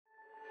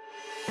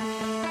Now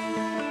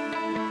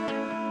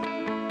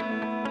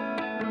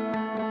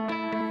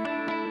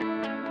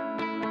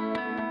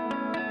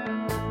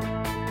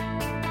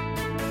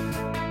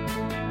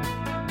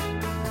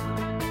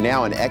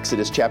in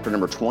Exodus chapter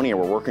number 20,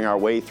 we're working our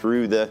way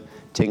through the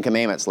Ten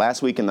Commandments.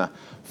 Last week in the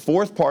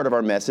fourth part of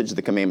our message,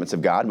 the commandments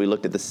of God, we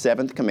looked at the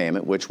seventh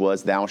commandment, which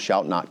was, thou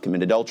shalt not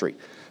commit adultery.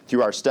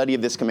 Through our study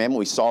of this commandment,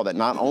 we saw that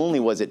not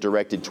only was it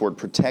directed toward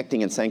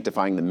protecting and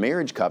sanctifying the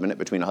marriage covenant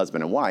between a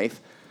husband and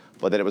wife,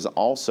 but that it was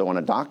also on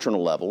a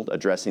doctrinal level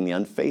addressing the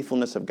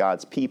unfaithfulness of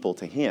God's people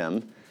to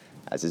Him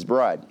as His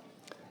bride.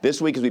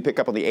 This week, as we pick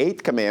up on the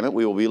eighth commandment,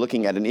 we will be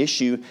looking at an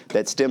issue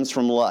that stems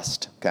from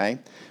lust, okay,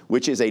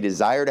 which is a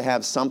desire to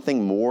have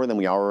something more than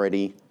we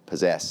already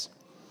possess.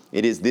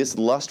 It is this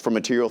lust for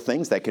material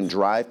things that can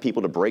drive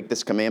people to break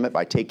this commandment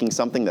by taking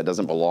something that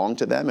doesn't belong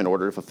to them in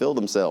order to fulfill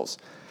themselves.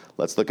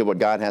 Let's look at what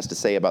God has to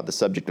say about the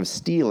subject of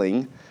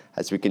stealing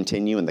as we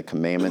continue in the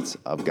commandments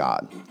of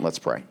God. Let's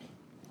pray.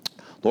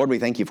 Lord, we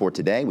thank you for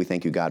today. We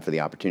thank you, God, for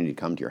the opportunity to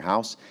come to your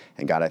house.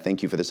 And God, I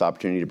thank you for this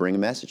opportunity to bring a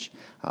message.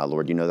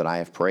 Lord, you know that I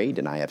have prayed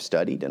and I have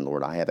studied. And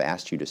Lord, I have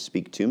asked you to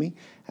speak to me.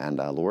 And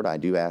Lord, I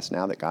do ask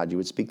now that, God, you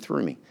would speak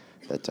through me.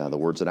 That the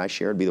words that I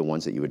shared be the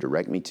ones that you would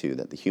direct me to.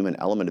 That the human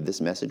element of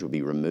this message would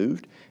be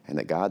removed. And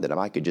that, God, that if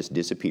I could just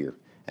disappear.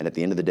 And at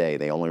the end of the day,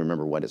 they only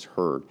remember what is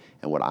heard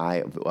and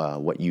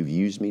what you've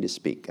used me to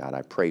speak. God,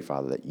 I pray,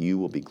 Father, that you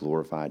will be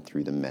glorified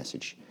through the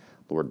message.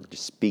 Lord,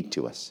 speak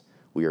to us.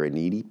 We are a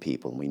needy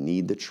people, and we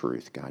need the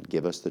truth. God,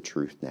 give us the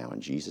truth now in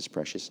Jesus'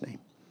 precious name.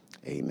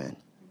 Amen.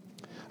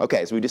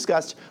 Okay, so we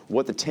discussed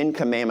what the Ten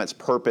Commandments'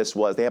 purpose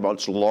was. They have a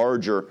much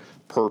larger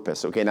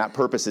purpose. Okay, and that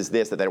purpose is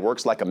this, that it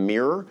works like a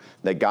mirror,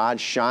 that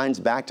God shines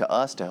back to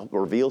us to help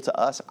reveal to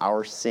us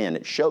our sin.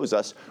 It shows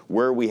us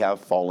where we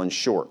have fallen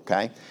short,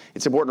 okay?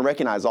 It's important to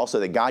recognize also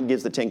that God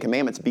gives the Ten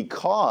Commandments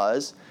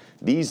because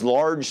these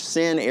large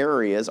sin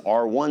areas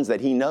are ones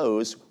that He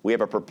knows we have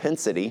a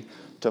propensity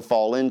to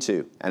fall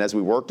into. And as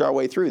we worked our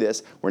way through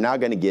this, we're now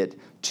going to get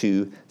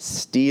to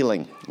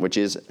stealing, which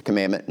is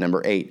commandment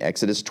number 8.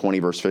 Exodus 20,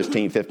 verse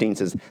 15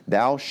 says,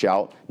 thou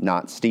shalt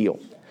not steal.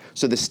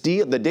 So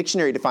the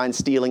dictionary defines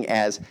stealing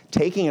as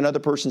taking another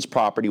person's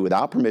property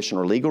without permission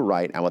or legal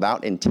right and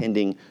without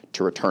intending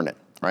to return it,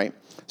 right?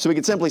 So we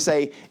could simply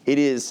say it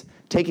is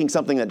taking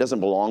something that doesn't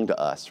belong to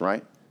us,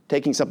 right?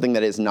 Taking something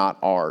that is not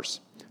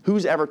ours.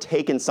 Who's ever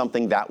taken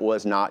something that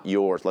was not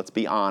yours? Let's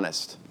be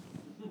honest.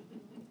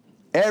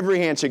 Every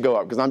hand should go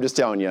up, because I'm just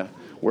telling you,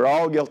 we're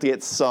all guilty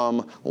at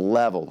some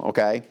level,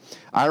 okay?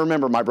 I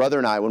remember my brother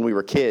and I, when we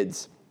were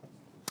kids,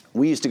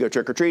 we used to go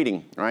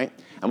trick-or-treating, right?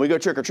 And we'd go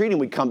trick-or-treating,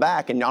 we'd come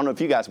back, and I don't know if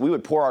you guys, we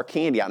would pour our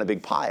candy out in a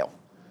big pile.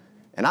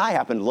 And I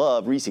happen to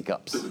love Reese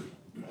cups.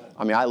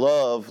 I mean, I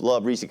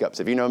love Reese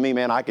cups. If you know me,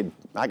 man, I could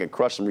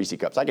crush some Reese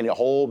cups. I can eat a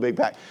whole big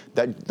pack.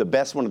 The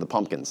best one of the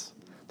pumpkins.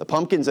 The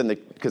pumpkins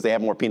because they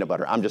have more peanut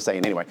butter. I'm just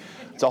saying anyway.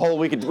 It's a whole,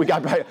 we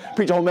got to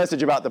preach a whole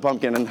message about the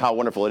pumpkin and how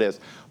wonderful it is.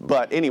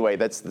 But anyway,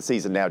 that's the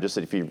season now. Just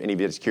if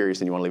anybody's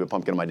curious and you want to leave a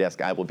pumpkin on my desk,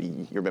 you'll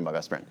be my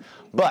best friend.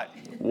 But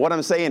what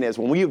I'm saying is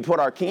when we would put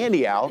our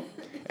candy out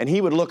and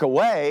he would look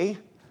away,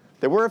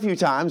 there were a few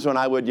times when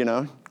I would,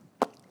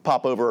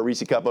 pop over a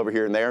Reese cup over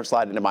here and there and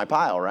slide it into my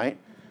pile, right?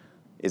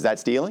 Is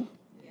that stealing?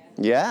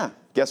 Yeah.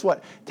 Guess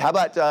what? How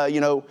about,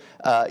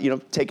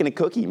 taking a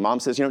cookie? Mom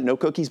says, no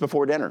cookies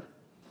before dinner.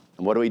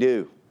 And what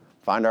do?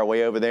 Find our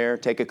way over there,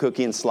 take a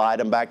cookie and slide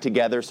them back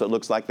together so it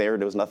looks like there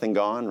was nothing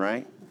gone,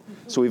 right?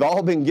 So we've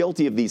all been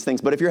guilty of these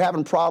things. But if you're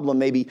having a problem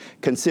maybe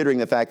considering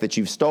the fact that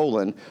you've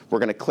stolen, we're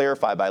going to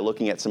clarify by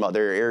looking at some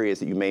other areas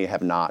that you may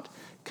have not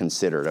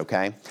considered,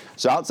 okay?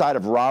 So outside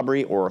of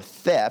robbery or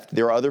theft,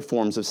 there are other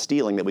forms of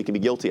stealing that we can be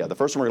guilty of. The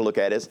first one we're going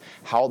to look at is,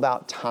 how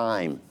about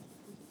time?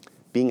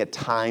 Being a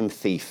time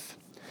thief.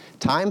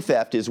 Time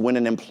theft is when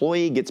an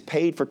employee gets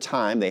paid for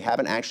time they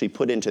haven't actually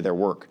put into their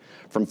work.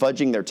 From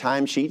fudging their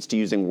timesheets to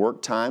using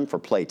work time for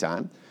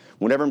playtime.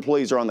 Whenever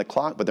employees are on the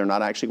clock but they're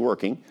not actually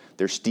working,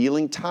 they're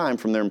stealing time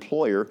from their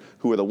employer,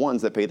 who are the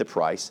ones that pay the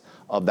price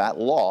of that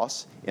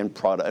loss in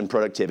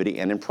productivity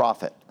and in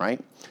profit, right?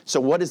 So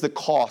what is the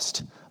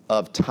cost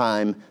of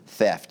time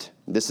theft?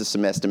 This is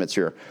some estimates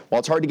here. While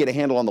it's hard to get a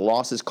handle on the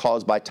losses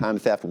caused by time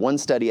theft, one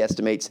study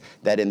estimates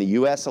that in the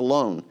U.S.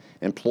 alone,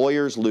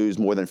 employers lose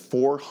more than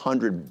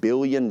 $400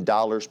 billion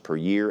per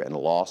year in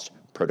lost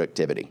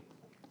productivity.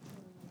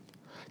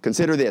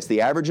 Consider this,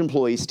 the average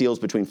employee steals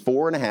between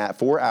 4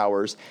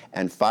 hours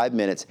and 5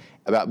 minutes,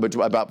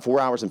 about 4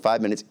 hours and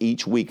 5 minutes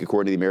each week,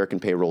 according to the American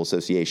Payroll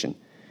Association.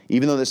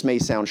 Even though this may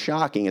sound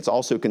shocking, it's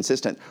also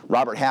consistent.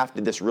 Robert Half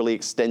did this really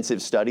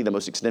extensive study, the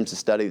most extensive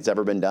study that's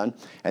ever been done,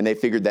 and they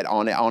figured that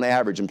on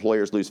average,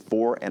 employers lose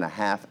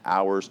 4.5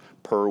 hours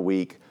per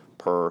week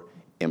per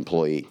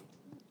employee.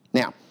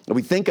 Now, if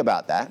we think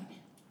about that,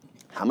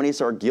 how many of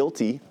us are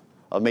guilty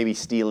of maybe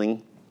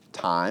stealing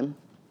time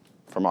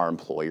from our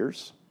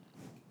employers?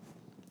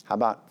 How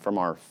about from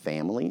our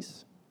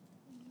families,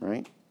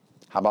 right?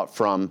 How about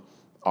from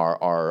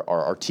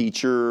our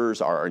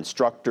teachers, our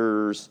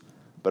instructors?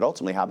 But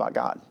ultimately, how about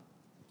God,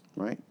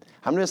 right?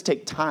 How many of us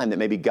take time that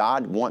maybe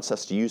God wants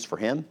us to use for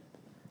Him,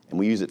 and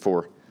we use it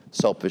for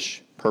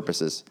selfish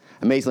purposes.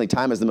 Amazingly,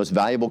 time is the most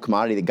valuable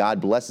commodity that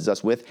God blesses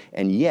us with,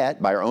 and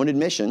yet, by our own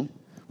admission,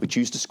 we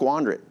choose to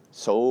squander it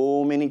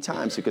so many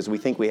times because we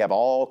think we have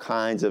all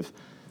kinds of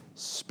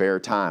spare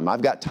time.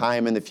 I've got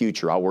time in the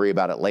future. I'll worry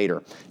about it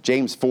later.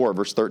 James 4,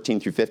 verse 13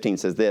 through 15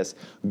 says this,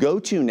 "Go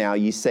to now,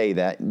 ye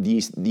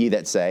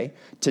that say,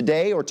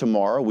 today or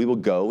tomorrow we will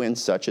go in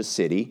such a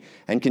city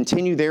and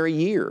continue there a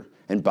year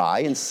and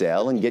buy and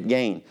sell and get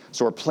gain."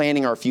 So we're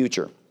planning our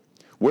future.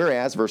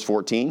 Whereas, verse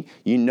 14,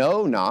 "You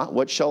know not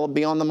what shall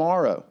be on the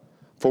morrow.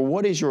 For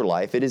what is your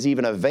life? It is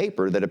even a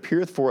vapor that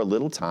appeareth for a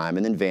little time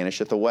and then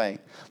vanisheth away."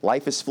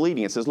 Life is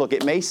fleeting. It says, look,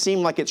 it may seem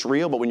like it's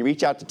real, but when you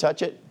reach out to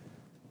touch it,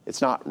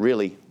 it's not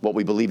really what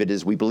we believe it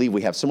is. We believe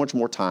we have so much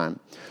more time.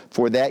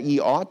 "For that ye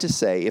ought to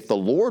say, if the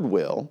Lord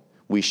will,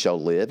 we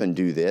shall live and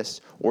do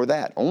this or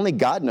that." Only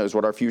God knows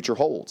what our future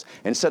holds.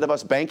 Instead of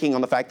us banking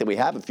on the fact that we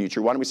have a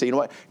future, why don't we say, you know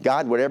what,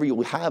 God, whatever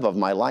you have of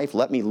my life,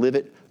 let me live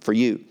it for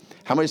you.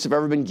 How many of us have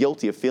ever been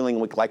guilty of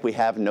feeling like we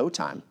have no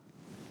time?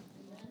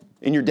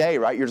 In your day,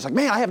 right? You're just like,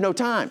 man, I have no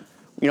time.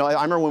 You know, I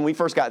remember when we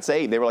first got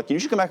saved, they were like, you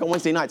should come back on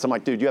Wednesday nights. I'm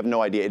like, dude, you have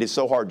no idea. It is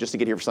so hard just to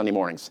get here for Sunday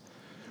mornings.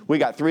 We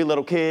got 3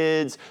 little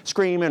kids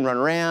screaming,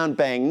 running around,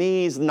 bang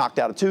knees, knocked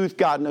out a tooth,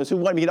 God knows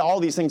who. I mean, all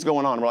these things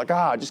going on. We're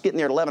like, just getting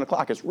there at 11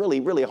 o'clock is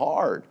really, really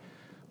hard.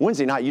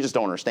 Wednesday night, you just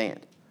don't understand.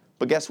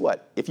 But guess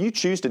what? If you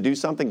choose to do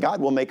something, God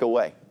will make a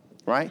way,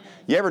 right?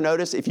 You ever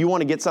notice if you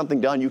want to get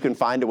something done, you can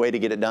find a way to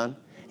get it done?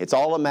 It's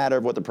all a matter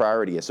of what the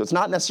priority is. So it's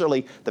not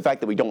necessarily the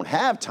fact that we don't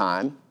have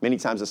time. Many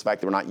times it's the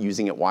fact that we're not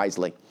using it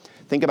wisely.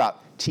 Think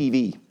about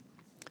TV,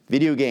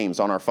 video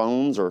games on our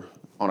phones or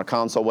on a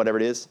console, whatever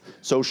it is,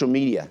 social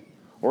media,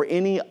 or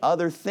any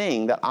other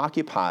thing that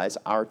occupies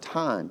our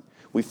time.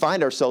 We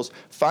find ourselves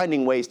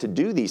finding ways to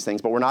do these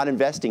things, but we're not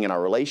investing in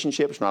our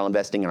relationships, we're not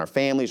investing in our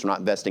families, we're not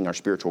investing in our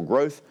spiritual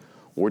growth.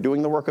 We're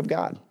doing the work of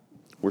God.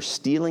 We're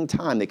stealing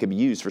time that could be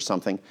used for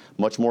something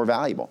much more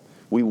valuable.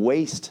 We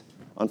waste,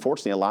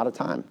 unfortunately, a lot of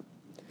time.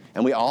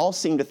 And we all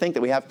seem to think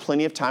that we have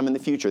plenty of time in the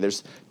future.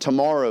 There's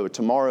tomorrow,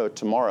 tomorrow,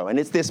 tomorrow. And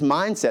it's this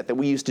mindset that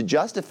we use to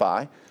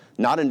justify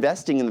not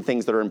investing in the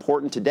things that are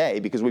important today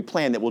because we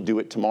plan that we'll do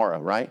it tomorrow,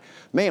 right?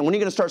 Man, when are you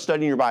going to start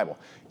studying your Bible?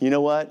 You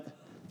know what?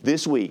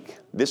 This week,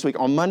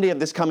 on Monday of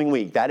this coming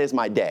week, that is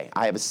my day.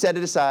 I have set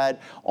it aside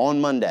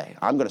on Monday.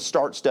 I'm going to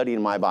start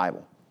studying my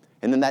Bible.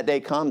 And then that day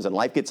comes and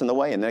life gets in the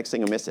way and the next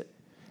thing you'll miss it.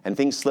 And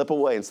things slip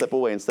away and slip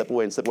away and slip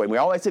away and slip away. And we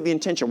always have the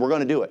intention, we're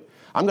going to do it.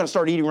 I'm going to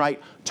start eating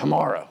right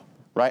tomorrow,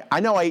 right? I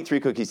know I ate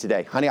 3 cookies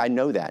today. Honey, I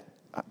know that.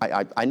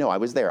 I know I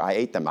was there. I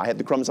ate them. I had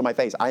the crumbs on my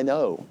face. I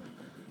know.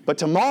 But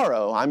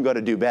tomorrow, I'm going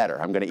to do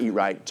better. I'm going to eat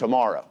right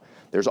tomorrow.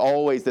 There's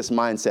always this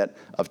mindset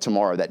of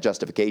tomorrow, that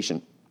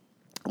justification.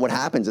 What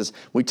happens is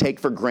we take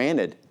for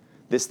granted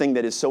this thing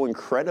that is so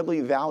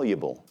incredibly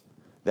valuable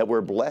that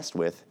we're blessed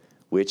with,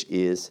 which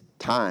is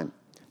time.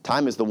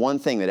 Time is the one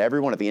thing that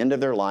everyone at the end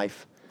of their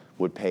life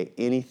would pay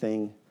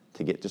anything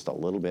to get just a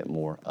little bit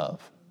more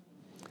of.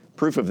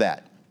 Proof of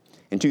that.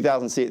 In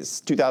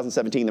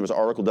 2017, there was an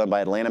article done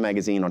by Atlanta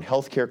Magazine on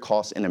healthcare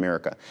costs in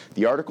America.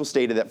 The article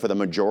stated that for the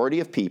majority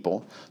of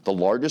people, the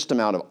largest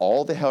amount of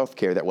all the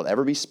healthcare that will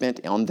ever be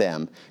spent on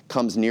them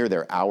comes near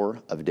their hour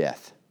of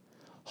death.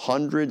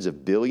 Hundreds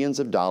of billions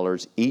of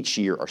dollars each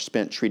year are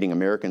spent treating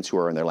Americans who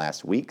are in their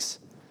last weeks,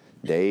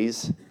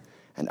 days,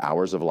 and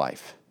hours of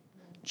life,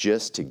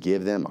 just to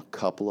give them a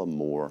couple of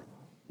more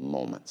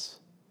moments.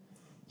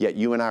 Yet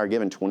you and I are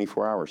given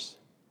 24 hours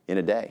in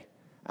a day.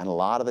 And a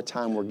lot of the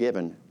time we're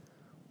given,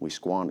 we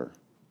squander.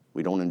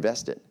 We don't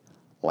invest it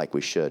like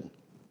we should.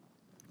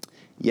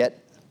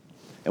 Yet,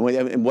 and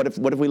what if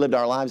we lived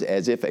our lives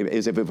as if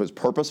it was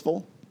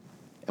purposeful,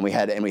 and we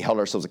held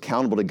ourselves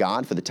accountable to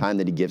God for the time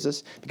that He gives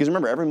us? Because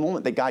remember, every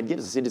moment that God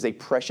gives us, it is a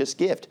precious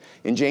gift.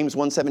 In James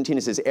 1:17,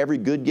 it says, "Every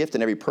good gift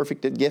and every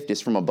perfect gift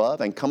is from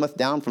above, and cometh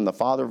down from the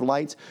Father of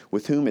lights,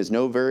 with whom is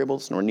no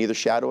variables nor neither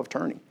shadow of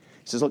turning."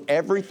 He says, look,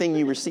 everything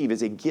you receive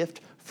is a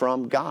gift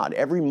from God.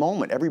 Every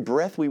moment, every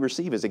breath we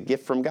receive is a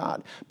gift from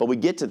God. But we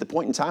get to the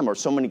point in time where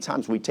so many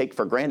times we take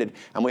for granted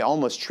and we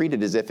almost treat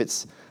it as if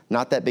it's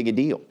not that big a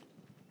deal.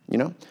 You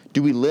know?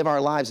 Do we live our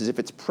lives as if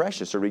it's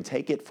precious, or do we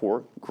take it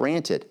for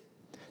granted?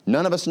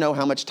 None of us know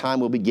how much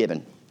time we'll be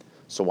given.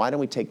 So why don't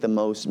we make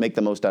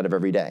the most out of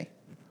every day?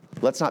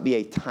 Let's not be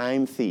a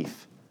time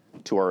thief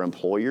to our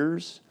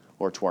employers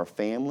or to our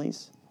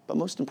families, but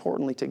most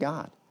importantly to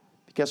God.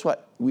 Guess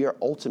what? We are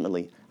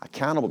ultimately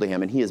accountable to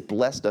Him, and He has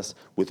blessed us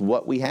with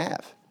what we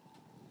have.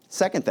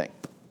 Second thing,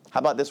 how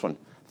about this one?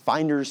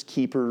 Finders,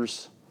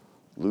 keepers,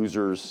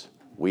 losers,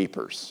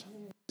 weepers.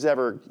 Who's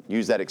ever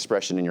used that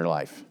expression in your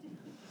life?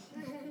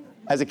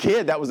 As a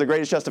kid, that was the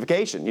greatest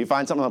justification. You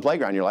find something on the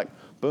playground, you're like,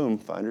 boom,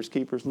 finders,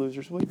 keepers,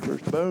 losers, weepers,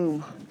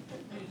 boom.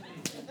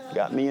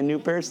 Got me a new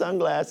pair of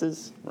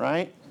sunglasses,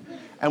 right?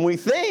 And we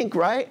think,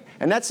 right?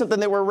 And that's something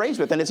that we're raised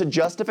with, and it's a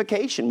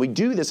justification. We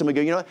do this and we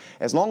go, you know what?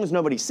 As long as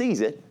nobody sees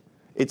it,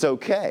 it's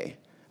okay.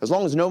 As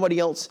long as nobody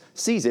else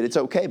sees it, it's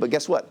okay. But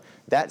guess what?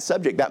 that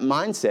subject, that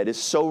mindset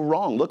is so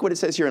wrong. Look what it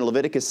says here in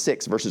Leviticus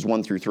 6, verses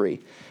 1 through 3.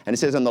 And it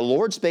says, and the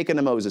Lord spake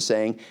unto Moses,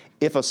 saying,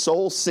 if a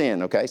soul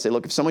sin, okay, say,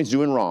 look, if someone's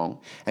doing wrong,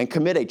 and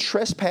commit a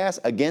trespass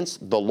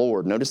against the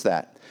Lord, notice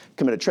that,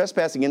 commit a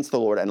trespass against the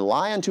Lord, and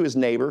lie unto his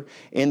neighbor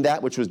in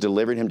that which was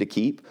delivered him to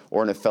keep,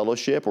 or in a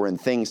fellowship, or in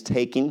things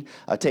taken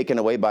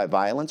away by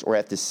violence, or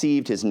hath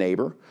deceived his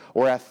neighbor,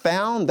 or hath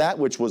found that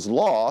which was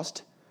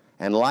lost,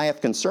 and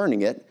lieth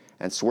concerning it,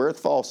 and sweareth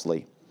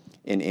falsely,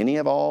 in any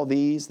of all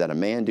these that a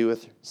man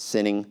doeth,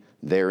 sinning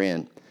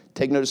therein.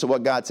 Take notice of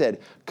what God said,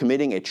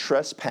 committing a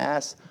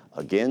trespass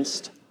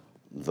against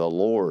the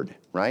Lord,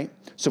 right?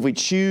 So if we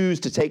choose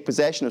to take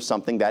possession of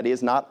something that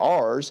is not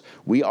ours,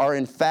 we are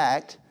in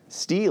fact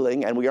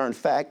stealing, and we are in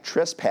fact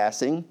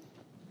trespassing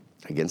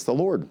against the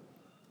Lord.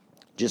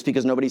 Just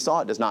because nobody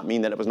saw it does not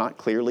mean that it was not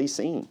clearly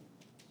seen.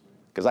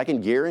 Because I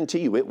can guarantee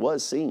you it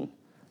was seen.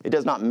 It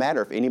does not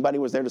matter if anybody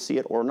was there to see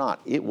it or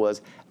not. It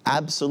was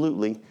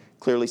absolutely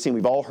clearly seen.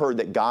 We've all heard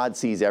that God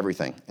sees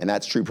everything, and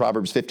that's true.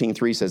 Proverbs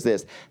 15:3 says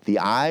this, the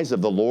eyes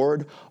of the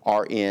Lord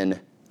are in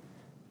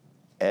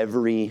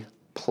every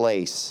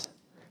place,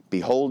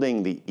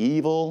 beholding the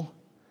evil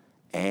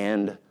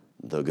and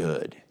the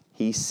good.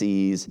 He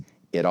sees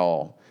it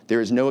all.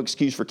 There is no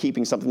excuse for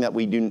keeping something that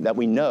we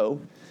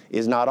know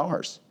is not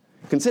ours.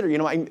 Consider,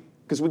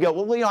 because we go,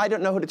 well, I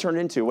don't know who to turn it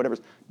into, whatever.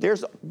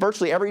 There's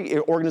virtually every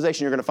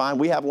organization you're going to find,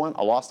 we have one,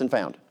 a lost and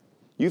found.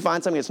 You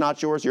find something that's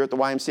not yours, you're at the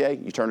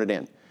YMCA, you turn it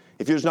in.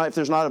 If there's not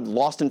a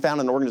lost and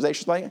found in an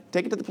organization,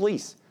 take it to the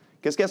police.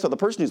 Because guess what? The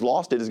person who's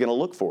lost it is going to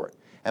look for it.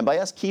 And by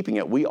us keeping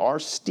it, we are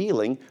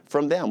stealing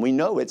from them. We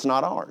know it's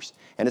not ours.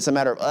 And it's a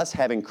matter of us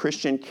having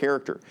Christian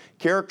character.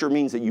 Character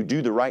means that you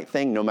do the right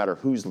thing no matter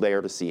who's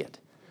there to see it.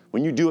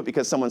 When you do it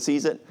because someone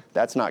sees it,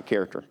 that's not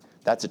character.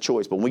 That's a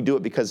choice. But when we do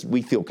it because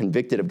we feel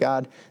convicted of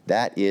God,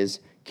 that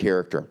is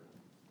character.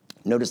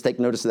 Take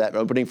notice of that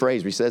opening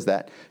phrase where he says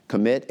that,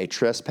 commit a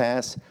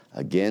trespass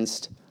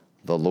against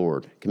the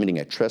Lord. Committing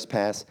a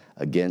trespass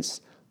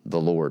against the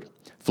Lord.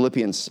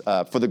 Philippians,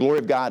 for the glory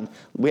of God,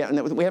 we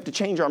have to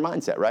change our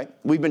mindset, right?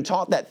 We've been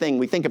taught that thing.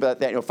 We think about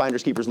that,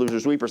 finders, keepers,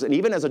 losers, weepers. And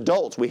even as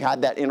adults, we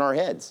had that in our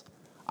heads.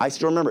 I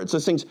still remember it. So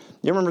things,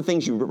 you remember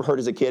things you heard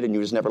as a kid and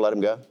you just never let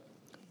them go?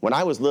 When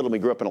I was little, we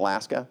grew up in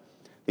Alaska.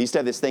 They used to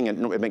have this thing at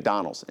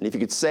McDonald's. And if you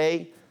could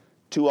say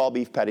 2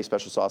 all-beef patty,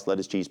 special sauce,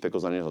 lettuce, cheese,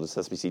 pickles, onions, on a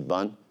sesame seed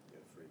bun,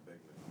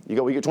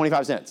 we get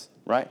 25 cents,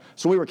 right?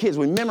 So we were kids.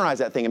 We memorized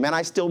that thing. And man,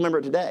 I still remember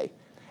it today.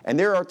 And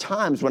there are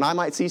times when I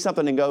might see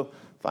something and go,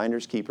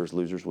 finders, keepers,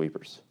 losers,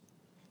 weepers.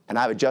 And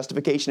I have a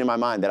justification in my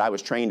mind that I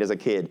was trained as a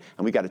kid.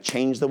 And we got to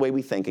change the way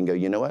we think and go,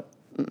 you know what?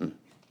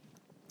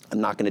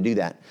 I'm not going to do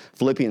that.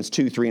 Philippians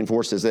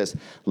 2:3-4 says this,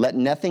 let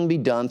nothing be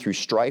done through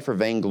strife or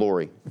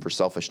vainglory for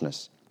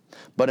selfishness.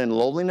 But in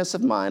lowliness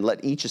of mind,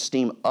 let each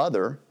esteem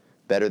other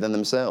better than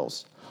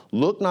themselves.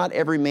 Look not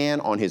every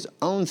man on his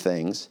own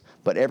things,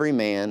 but every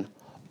man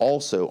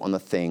also on the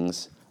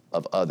things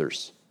of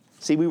others.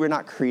 See, we were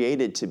not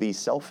created to be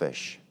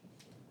selfish,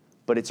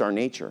 but it's our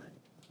nature.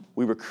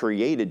 We were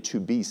created to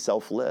be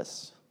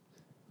selfless.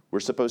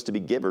 We're supposed to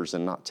be givers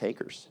and not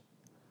takers.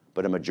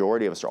 But a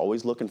majority of us are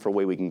always looking for a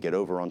way we can get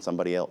over on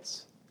somebody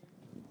else,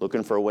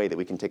 looking for a way that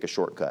we can take a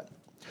shortcut.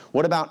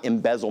 What about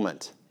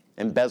embezzlement?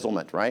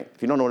 Embezzlement, right?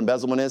 If you don't know what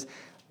embezzlement is,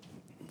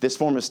 this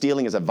form of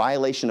stealing is a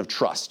violation of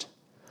trust.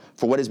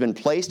 For what has been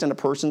placed in a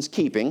person's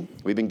keeping,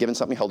 we've been given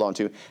something held on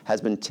to,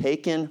 has been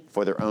taken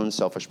for their own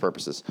selfish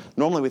purposes.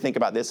 Normally we think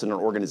about this in an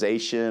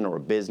organization or a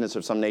business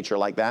of some nature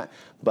like that,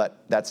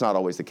 but that's not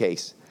always the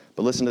case.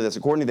 But listen to this.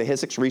 According to the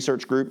Hisix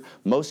Research Group,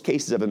 most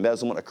cases of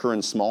embezzlement occur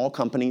in small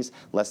companies,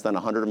 less than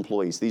 100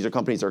 employees. These are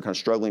companies that are kind of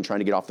struggling, trying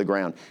to get off the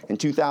ground. In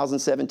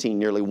 2017,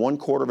 nearly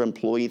 1/4 of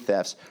employee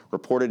thefts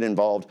reported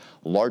involved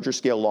larger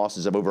scale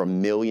losses of over $1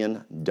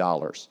 million.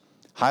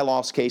 High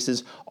loss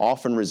cases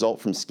often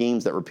result from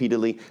schemes that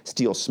repeatedly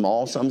steal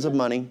small sums of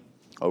money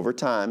over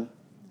time,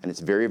 and it's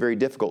very, very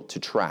difficult to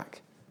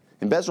track.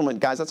 Embezzlement,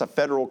 guys, that's a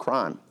federal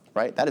crime,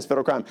 right? That is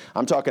federal crime.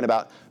 I'm talking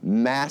about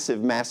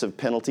massive, massive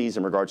penalties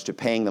in regards to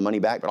paying the money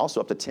back, but also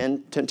up to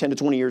 10 to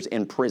 20 years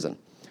in prison.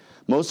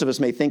 Most of us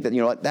may think that,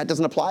 that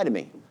doesn't apply to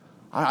me.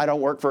 I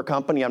don't work for a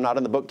company. I'm not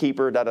in the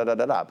bookkeeper,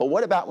 da-da-da-da-da. But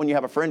what about when you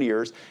have a friend of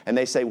yours and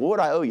they say, well, what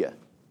do I owe you?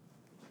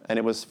 And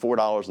it was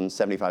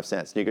 $4.75.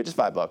 And you go, just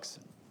 $5.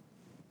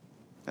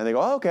 And they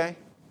go, oh, okay.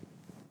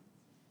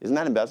 Isn't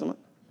that embezzlement?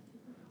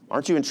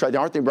 Aren't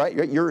they right?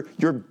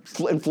 You're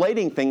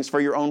inflating things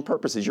for your own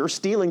purposes. You're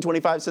stealing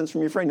 25 cents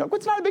from your friend. You're like,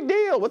 what's not a big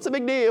deal? What's a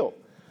big deal?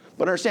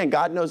 But understand,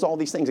 God knows all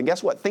these things. And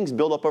guess what? Things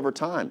build up over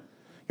time.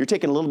 You're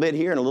taking a little bit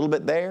here and a little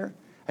bit there,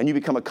 and you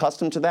become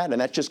accustomed to that, and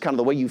that's just kind of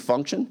the way you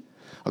function.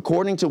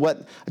 According to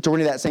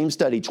that same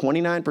study,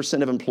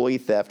 29% of employee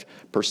theft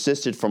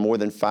persisted for more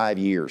than 5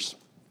 years.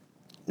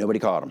 Nobody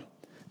caught them.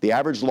 The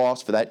average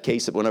loss for that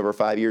case that went over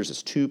 5 years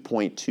is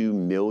 $2.2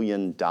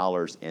 million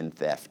in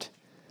theft.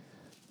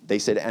 They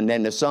said, and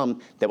then there's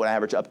some that would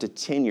average up to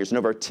 10 years. And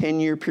over a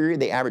 10-year period,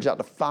 they average out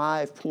to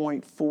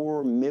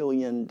 $5.4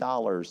 million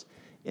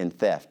in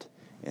theft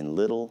in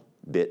little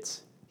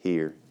bits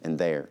here, and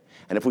there.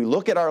 And if we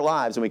look at our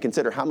lives and we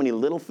consider how many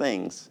little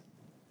things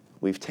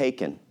we've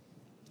taken,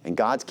 and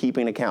God's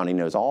keeping account, He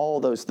knows all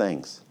those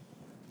things.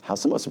 How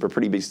some of us are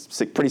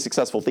pretty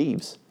successful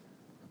thieves.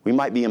 We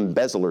might be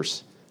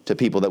embezzlers to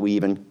people that we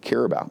even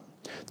care about.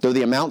 Though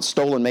the amount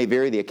stolen may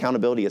vary, the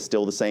accountability is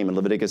still the same. In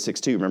Leviticus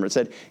 6:2, remember it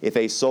said, if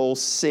a soul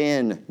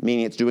sin,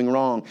 meaning it's doing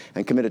wrong,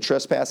 and commit a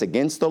trespass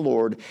against the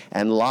Lord,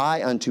 and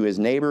lie unto his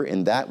neighbor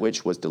in that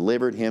which was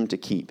delivered him to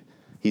keep,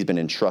 he's been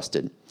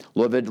entrusted.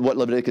 What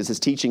Leviticus is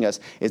teaching us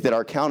is that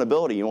our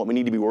accountability, and what we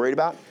need to be worried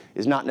about,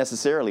 is not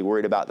necessarily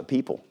worried about the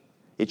people.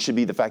 It should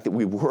be the fact that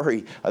we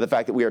worry, the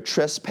fact that we are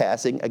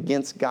trespassing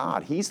against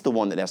God. He's the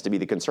one that has to be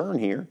the concern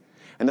here.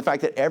 And the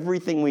fact that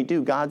everything we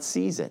do, God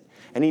sees it.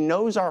 And He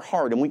knows our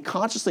heart. And we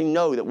consciously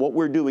know that what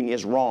we're doing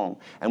is wrong.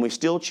 And we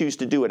still choose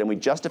to do it. And we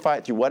justify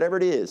it through whatever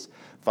it is.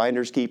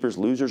 Finders, keepers,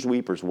 losers,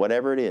 weepers,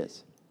 whatever it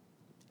is.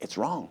 It's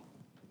wrong.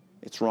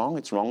 It's wrong,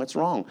 it's wrong, it's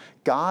wrong.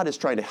 God is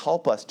trying to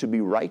help us to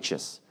be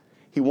righteous.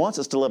 He wants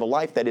us to live a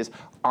life that is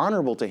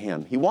honorable to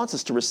Him. He wants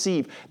us to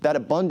receive that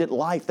abundant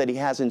life that He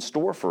has in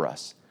store for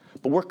us.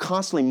 But we're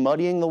constantly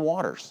muddying the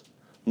waters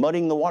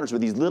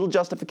with these little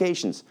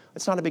justifications.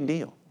 It's not a big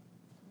deal.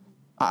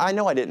 I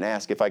know I didn't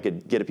ask if I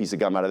could get a piece of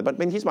gum out of it, but I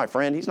mean, he's my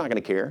friend. He's not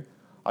going to care.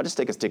 I'll just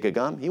take a stick of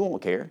gum. He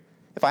won't care.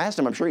 If I asked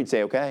him, I'm sure he'd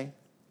say okay.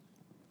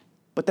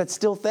 But that's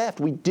still theft.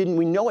 We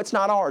know it's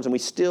not ours, and we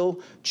still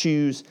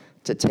choose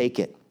to take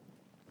it.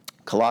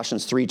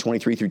 Colossians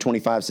 3:23 through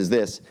 25 says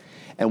this,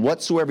 and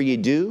whatsoever ye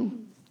do,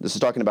 this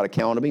is talking about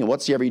accountability, and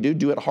whatsoever ye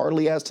do it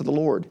heartily as to the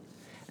Lord,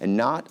 and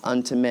not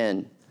unto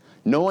men,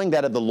 knowing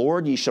that of the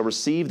Lord ye shall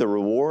receive the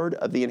reward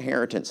of the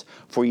inheritance,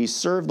 for ye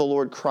serve the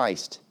Lord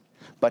Christ.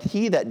 But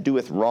he that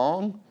doeth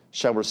wrong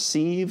shall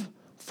receive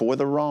for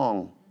the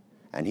wrong,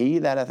 and he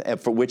that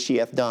for which he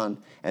hath done,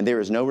 and there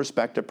is no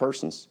respect of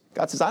persons.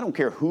 God says, I don't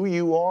care who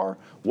you are,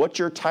 what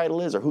your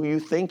title is, or who you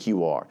think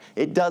you are.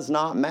 It does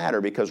not matter,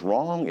 because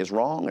wrong is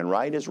wrong and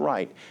right is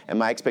right. And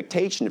my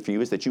expectation for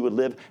you is that you would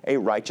live a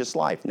righteous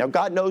life. Now,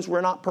 God knows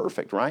we're not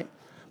perfect, right?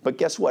 But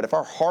guess what? If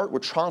our heart were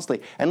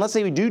constantly, and let's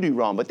say we do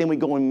wrong, but then we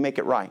go and make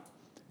it right.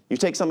 You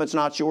take something that's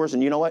not yours,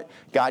 and you know what?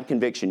 God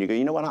convicts you. You go,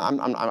 you know what?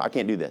 I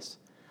can't do this.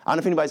 I don't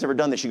know if anybody's ever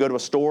done this. You go to a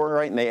store,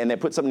 right, and they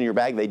put something in your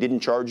bag they didn't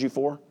charge you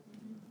for.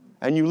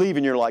 And you leave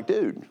and you're like,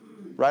 dude,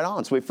 right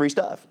on, so we have free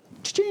stuff.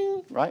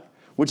 Cha-ching, right?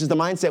 Which is the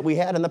mindset we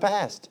had in the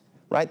past,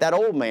 right? That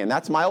old man,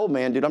 that's my old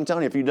man, dude. I'm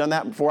telling you, if you'd done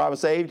that before I was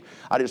saved,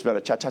 I'd just been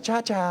a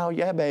cha-cha-cha-chow,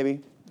 yeah,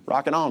 baby,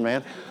 rocking on,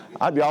 man.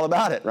 I'd be all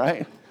about it,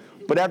 right?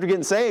 But after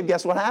getting saved,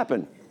 guess what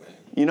happened?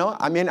 You know,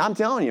 I mean, I'm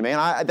telling you,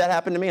 man, that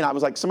happened to me. And I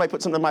was like, somebody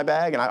put something in my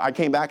bag, and I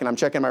came back, and I'm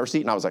checking my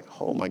receipt, and I was like,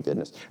 oh, my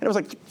goodness. And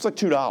it's like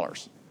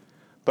 $2.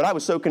 But I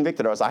was so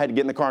convicted. I had to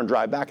get in the car and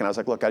drive back. And I was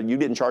like, look, you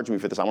didn't charge me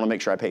for this. I want to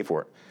make sure I pay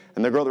for it.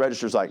 And the girl at the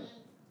register's like,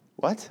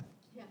 what?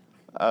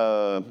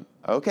 Yeah.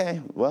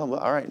 Okay. Well,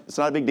 all right. It's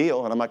not a big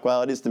deal. And I'm like,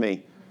 well, it is to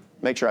me.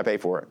 Make sure I pay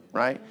for it,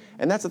 right?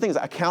 And that's the thing, is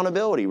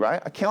accountability,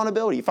 right?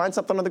 Accountability. You find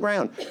something on the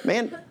ground.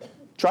 Man,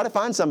 try to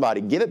find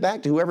somebody. Give it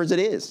back to whoever it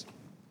is.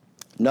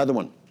 Another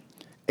one,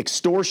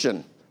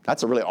 extortion.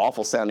 That's a really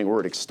awful sounding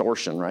word,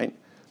 extortion, right?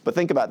 But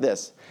think about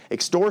this.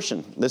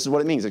 Extortion, this is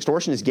what it means.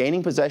 Extortion is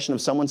gaining possession of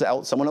someone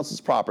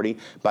else's property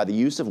by the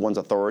use of one's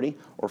authority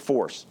or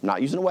force.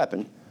 Not using a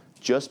weapon,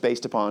 just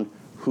based upon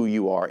who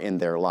you are in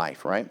their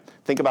life, right?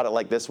 Think about it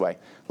like this way.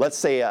 Let's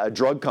say a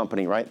drug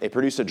company, right? They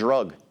produce a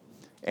drug,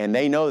 and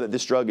they know that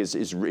this drug is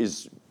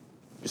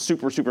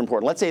super, super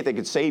important. Let's say if they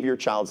could save your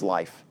child's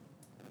life,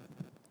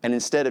 and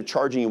instead of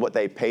charging you what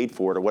they paid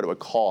for it or what it would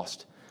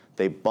cost,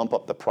 they bump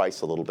up the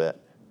price a little bit.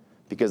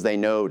 Because they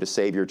know to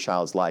save your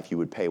child's life, you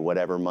would pay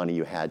whatever money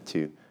you had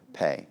to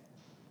pay.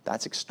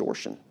 That's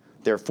extortion.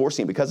 They're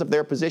forcing it. Because of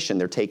their position,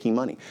 they're taking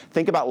money.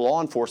 Think about law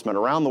enforcement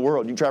around the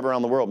world. You drive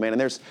around the world, man,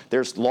 and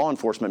there's law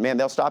enforcement. Man,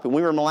 they'll stop you.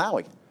 We were in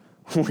Malawi.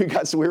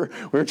 we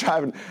were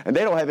driving, and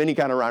they don't have any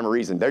kind of rhyme or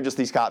reason. They're just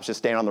these cops just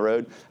standing on the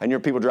road, and your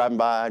people drive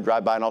by, and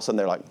all of a sudden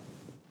they're like,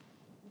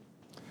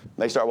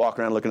 they start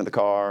walking around looking at the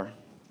car.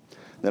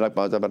 They're like,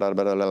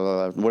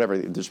 whatever,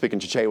 they're speaking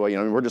Chichewa, you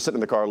know, we're just sitting in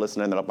the car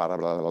listening, and they're like,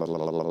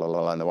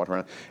 and they walk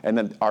around. And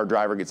then our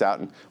driver gets out,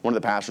 and one of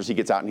the pastors, he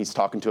gets out, and he's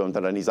talking to him,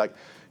 and he's like,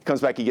 he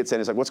comes back, he gets in,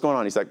 he's like, what's going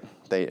on? He's like,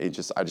 I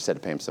just had to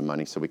pay him some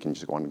money so we can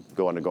just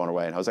go on our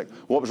way. And I was like,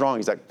 what was wrong?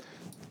 He's like,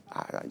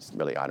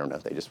 I don't know.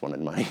 They just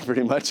wanted money,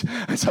 pretty much.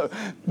 So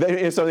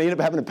they end up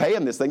having to pay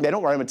him this thing. They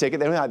don't write him a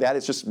ticket. They don't have that.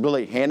 It's just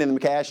really handing them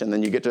cash, and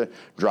then you get to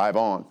drive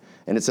on.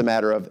 And it's a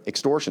matter of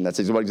extortion. That's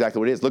exactly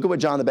what it is. Look at what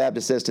John the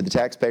Baptist says to the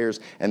taxpayers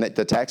and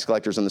the tax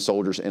collectors and the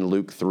soldiers in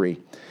Luke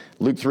 3.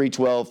 Luke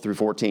 3:12 through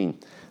 14.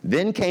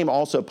 Then came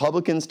also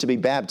publicans to be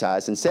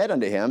baptized and said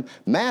unto him,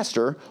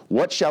 Master,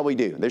 what shall we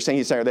do? They're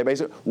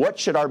basically, what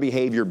should our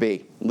behavior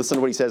be? Listen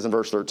to what he says in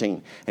verse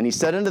 13. And he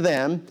said unto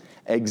them,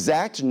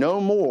 exact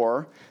no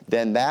more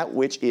than that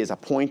which is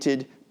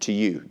appointed to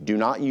you. Do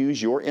not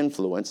use your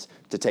influence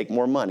to take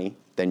more money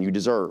than you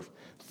deserve.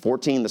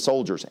 14, the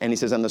soldiers. And he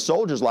says, and the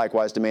soldiers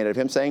likewise demanded of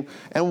him, saying,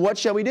 and what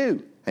shall we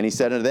do? And he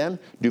said unto them,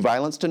 do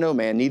violence to no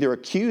man, neither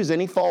accuse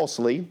any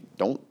falsely.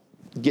 Don't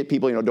get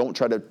people, don't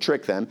try to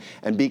trick them,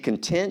 and be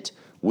content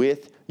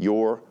with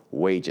your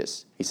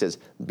wages. He says,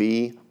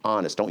 be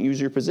honest. Don't use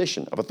your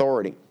position of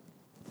authority.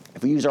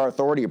 If we use our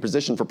authority or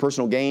position for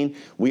personal gain,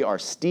 we are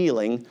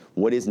stealing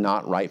what is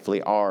not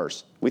rightfully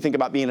ours. We think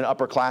about being an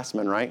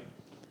upperclassman, right?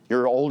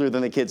 You're older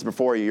than the kids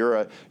before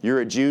you.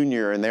 You're a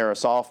junior and they're a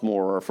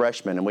sophomore or a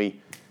freshman, and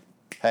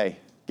hey,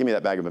 give me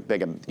that bag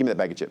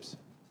of chips.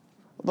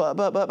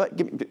 But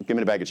give me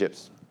the bag of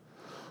chips.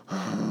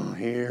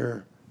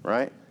 Here,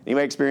 right?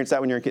 Anybody experience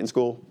that when you're a kid in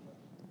school?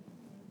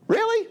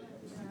 Really?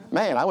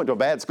 Man, I went to a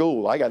bad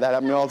school. I got that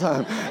happening all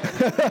the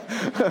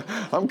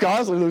time. I'm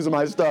constantly losing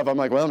my stuff. I'm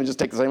like, well, let me just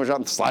take the sandwich out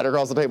and slide it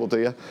across the table to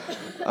you.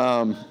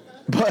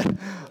 But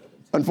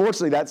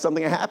unfortunately, that's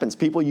something that happens.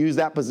 People use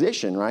that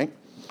position, right?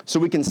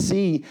 So we can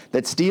see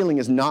that stealing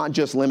is not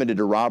just limited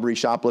to robbery,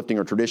 shoplifting,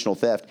 or traditional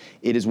theft.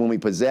 It is when we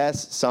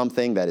possess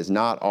something that is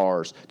not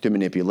ours through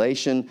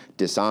manipulation,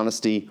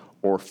 dishonesty,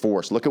 or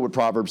force. Look at what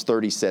Proverbs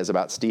 30 says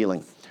about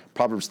stealing.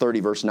 Proverbs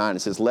 30, verse 9, it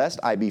says, lest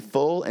I be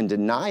full and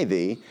deny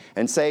thee,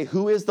 and say,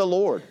 who is the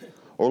Lord?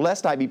 Or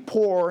lest I be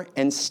poor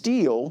and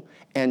steal,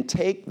 and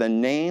take the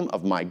name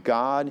of my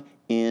God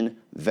in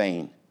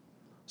vain.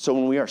 So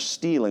when we are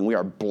stealing, we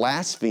are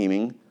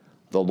blaspheming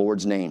the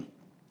Lord's name.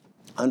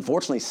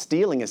 Unfortunately,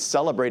 stealing is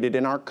celebrated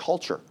in our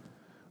culture.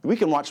 We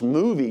can watch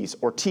movies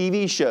or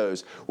TV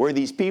shows where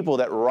these people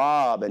that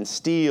rob and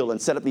steal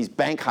and set up these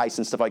bank heists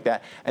and stuff like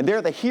that, and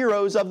they're the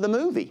heroes of the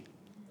movie.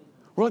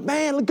 We're like,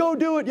 man, go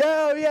do it.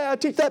 Yeah,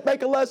 teach that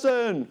bank a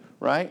lesson,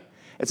 right?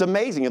 It's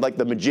amazing. Like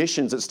the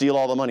magicians that steal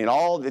all the money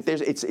and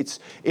it's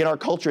in our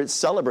culture, it's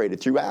celebrated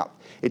throughout.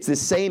 It's the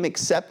same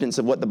acceptance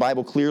of what the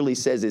Bible clearly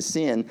says is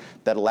sin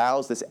that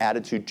allows this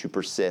attitude to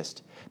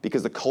persist.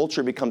 Because the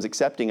culture becomes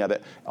accepting of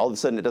it, all of a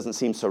sudden it doesn't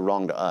seem so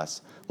wrong to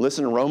us.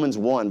 Listen to Romans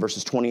 1,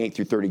 verses 28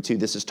 through 32.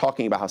 This is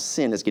talking about how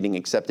sin is getting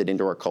accepted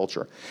into our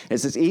culture. And it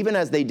says, even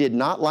as they did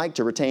not like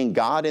to retain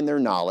God in their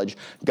knowledge,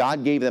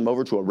 God gave them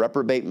over to a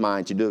reprobate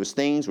mind to do those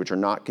things which are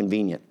not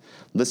convenient.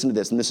 Listen to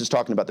this, and this is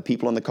talking about the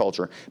people in the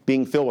culture,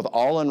 being filled with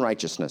all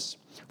unrighteousness,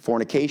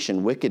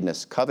 fornication,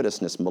 wickedness,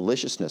 covetousness,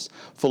 maliciousness,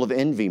 full of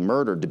envy,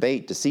 murder,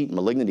 debate, deceit,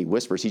 malignity,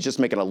 whispers. He's just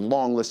making a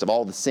long list of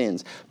all the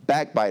sins.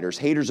 Backbiters,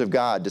 haters of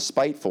God,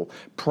 despiteful,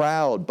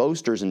 proud,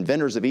 boasters,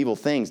 inventors of evil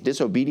things,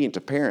 disobedient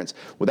to parents,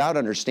 without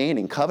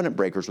understanding, covenant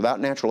breakers, without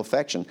natural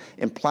affection,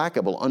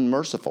 implacable,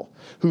 unmerciful,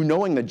 who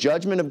knowing the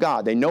judgment of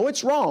God, they know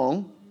it's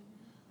wrong,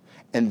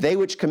 and they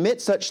which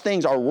commit such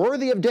things are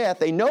worthy of death.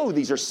 They know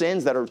these are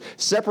sins that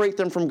separate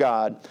them from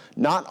God,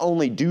 not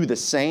only do the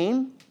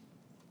same,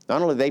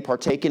 not only they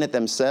partake in it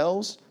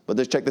themselves, but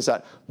let's check this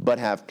out, but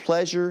have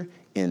pleasure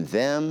in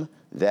them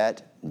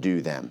that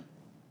do them.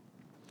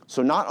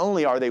 So not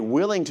only are they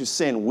willing to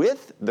sin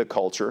with the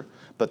culture,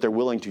 but they're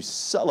willing to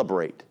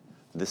celebrate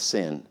the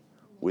sin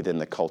within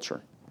the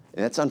culture.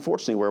 And that's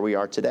unfortunately where we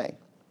are today.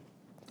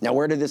 Now,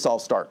 where did this all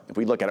start? If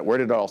we look at it, where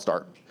did it all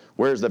start?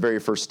 Where's the very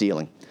first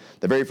stealing?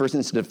 The very first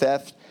incident of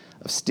theft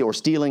or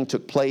stealing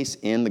took place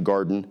in the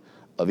Garden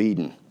of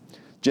Eden.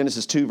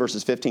 Genesis 2,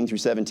 verses 15 through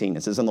 17.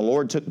 It says, And the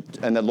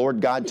Lord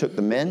God took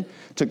the man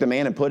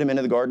and put him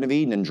into the Garden of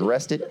Eden and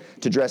dressed it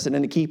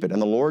and to keep it. And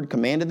the Lord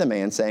commanded the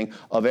man, saying,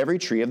 Of every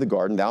tree of the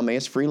garden thou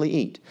mayest freely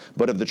eat,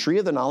 but of the tree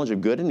of the knowledge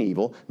of good and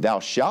evil thou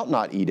shalt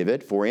not eat of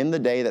it, for in the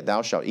day that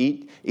thou shalt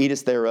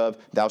eatest thereof,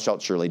 thou shalt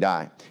surely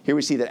die. Here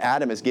we see that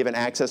Adam is given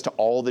access to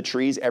all the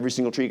trees, every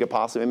single tree you could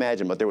possibly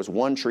imagine, but there was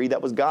one tree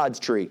that was God's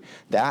tree.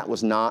 That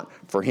was not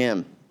for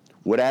him.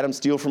 Would Adam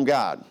steal from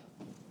God?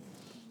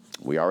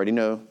 We already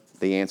know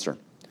the answer.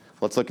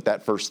 Let's look at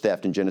that first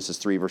theft in Genesis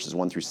 3, verses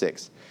 1 through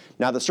 6.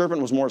 Now the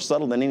serpent was more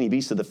subtle than any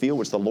beast of the field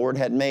which the Lord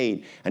had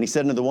made. And he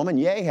said unto the woman,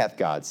 Yea, hath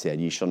God said,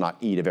 Ye shall not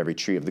eat of every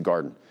tree of the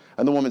garden.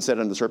 And the woman said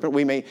unto the serpent,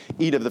 We may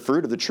eat of the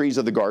fruit of the trees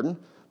of the garden,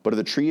 but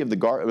the tree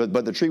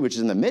which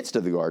is in the midst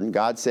of the garden,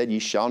 God said, Ye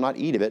shall not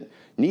eat of it,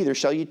 neither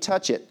shall ye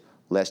touch it,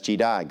 lest ye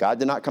die. God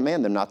did not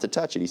command them not to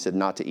touch it. He said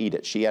not to eat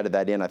it. She added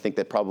that in. I think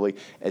that probably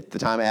at the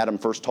time Adam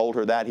first told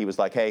her that, he was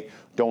like, hey,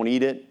 don't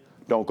eat it,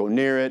 don't go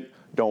near it,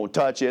 don't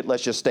touch it.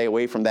 Let's just stay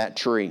away from that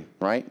tree,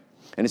 right?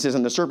 And it says,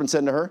 And the serpent said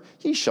unto her,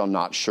 Ye shall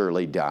not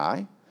surely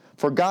die.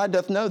 For God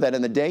doth know that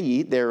in the day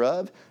ye eat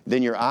thereof,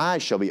 then your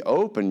eyes shall be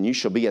open, and you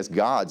shall be as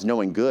gods,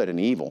 knowing good and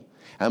evil.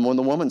 And when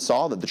the woman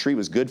saw that the tree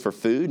was good for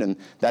food, and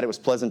that it was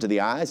pleasant to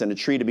the eyes, and a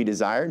tree to be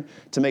desired,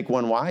 to make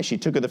one wise, she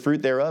took of the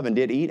fruit thereof, and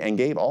did eat, and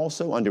gave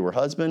also unto her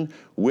husband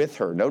with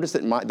her. Notice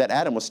that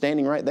Adam was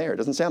standing right there. It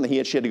doesn't sound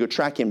that she had to go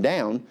track him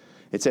down.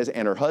 It says,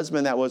 and her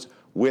husband that was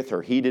with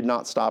her. He did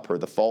not stop her.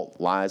 The fault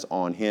lies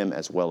on him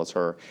as well as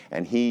her.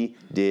 And he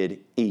did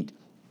eat.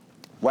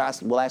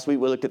 Last week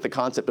we looked at the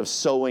concept of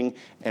sowing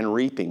and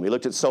reaping. We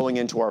looked at sowing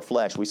into our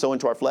flesh. We sow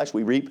into our flesh,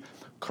 we reap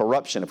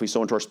corruption. If we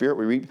sow into our spirit,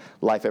 we reap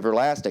life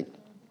everlasting.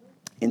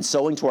 In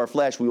sowing to our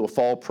flesh, we will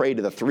fall prey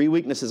to the three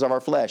weaknesses of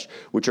our flesh,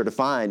 which are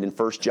defined in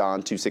 1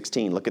 John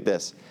 2:16. Look at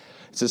this.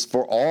 It says,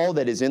 For all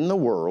that is in the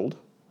world,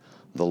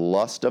 the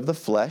lust of the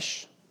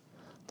flesh,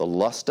 the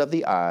lust of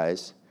the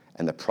eyes,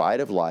 and the pride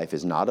of life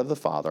is not of the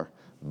Father,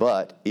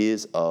 but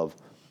is of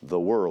the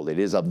world. It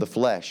is of the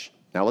flesh.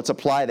 Now let's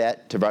apply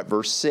that to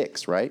verse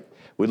 6, right?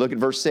 We look at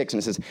verse 6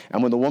 and it says,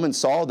 and when the woman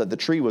saw that the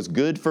tree was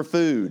good for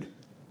food,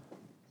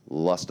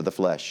 lust of the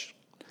flesh,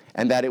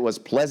 and that it was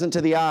pleasant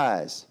to the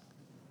eyes,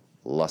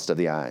 lust of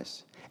the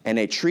eyes, and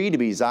a tree to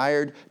be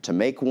desired to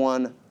make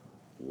one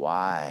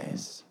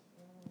wise,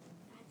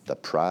 the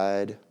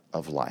pride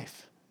of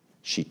life.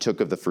 She took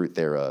of the fruit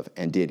thereof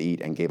and did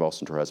eat and gave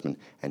also to her husband,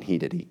 and he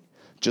did eat.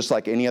 Just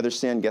like any other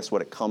sin, guess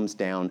what? It comes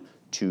down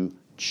to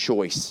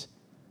choice.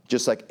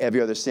 Just like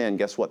every other sin,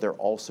 guess what? There are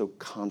also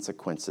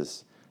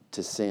consequences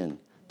to sin.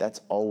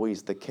 That's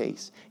always the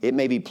case. It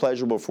may be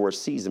pleasurable for a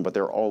season, but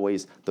there are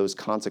always those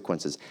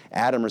consequences.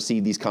 Adam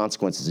received these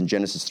consequences in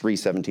Genesis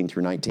 3:17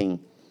 through 19.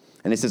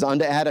 And it says,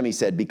 unto Adam he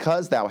said,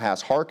 because thou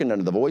hast hearkened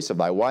unto the voice of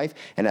thy wife,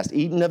 and hast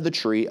eaten of the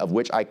tree of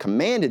which I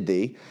commanded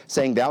thee,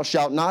 saying, thou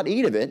shalt not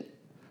eat of it,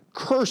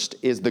 cursed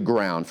is the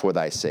ground for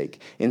thy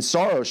sake. In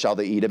sorrow shalt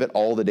thou eat of it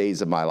all the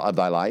days of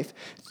thy life.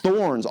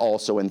 Thorns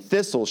also and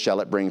thistles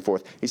shall it bring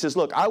forth. He says,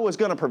 look, I was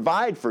going to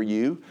provide for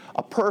you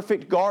a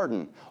perfect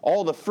garden.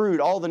 All the fruit,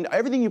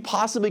 everything you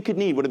possibly could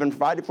need would have been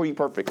provided for you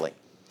perfectly.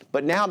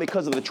 But now,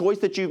 because of the choice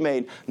that you've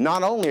made,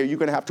 not only are you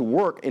going to have to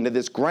work into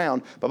this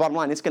ground, but bottom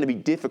line, it's going to be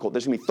difficult.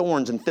 There's going to be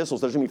thorns and thistles.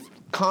 There's going to be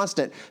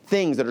constant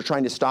things that are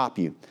trying to stop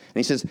you. And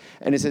he says,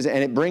 and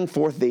it bring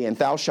forth thee, and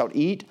thou shalt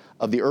eat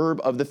of the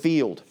herb of the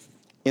field.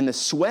 In the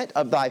sweat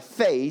of thy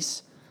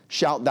face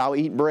shalt thou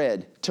eat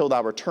bread, till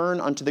thou return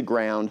unto the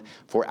ground.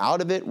 For out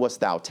of it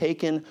wast thou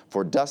taken,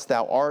 for dust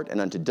thou art, and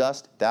unto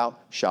dust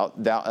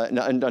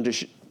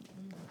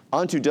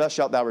unto dust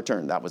shalt thou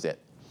return. That was it.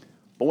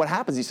 But what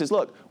happens, he says,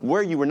 look,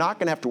 where you were not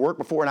going to have to work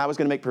before and I was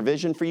going to make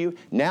provision for you,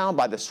 now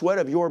by the sweat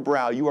of your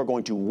brow you are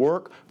going to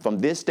work from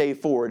this day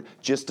forward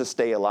just to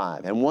stay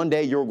alive. And one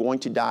day you're going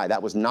to die.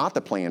 That was not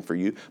the plan for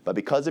you, but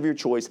because of your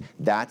choice,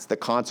 that's the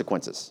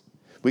consequences.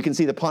 We can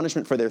see the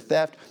punishment for their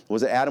theft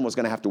was that Adam was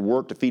going to have to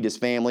work to feed his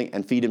family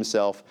and feed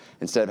himself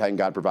instead of having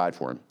God provide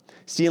for him.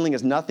 Stealing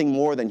is nothing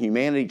more than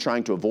humanity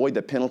trying to avoid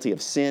the penalty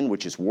of sin,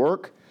 which is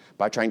work,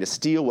 by trying to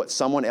steal what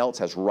someone else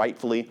has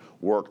rightfully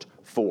worked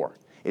for.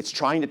 It's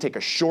trying to take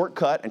a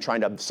shortcut and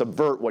trying to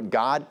subvert what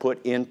God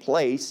put in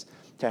place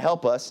to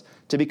help us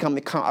to become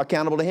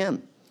accountable to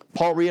him.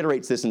 Paul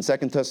reiterates this in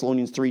 2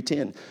 Thessalonians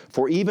 3:10.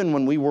 For even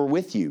when we were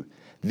with you,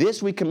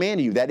 this we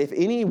command you, that if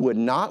any would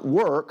not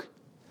work,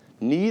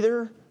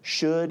 neither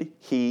should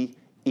he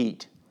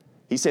eat.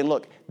 He's saying,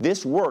 look,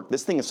 this work,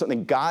 this thing is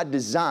something God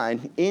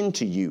designed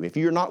into you. If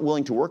you're not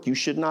willing to work, you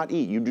should not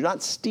eat. You do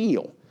not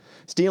steal.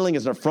 Stealing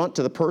is an affront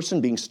to the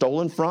person being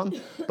stolen from,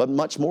 but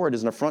much more, it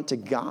is an affront to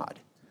God,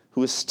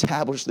 who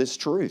established this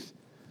truth.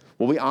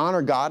 Will we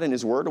honor God and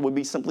his word, or will we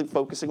be simply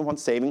focusing on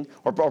saving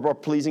or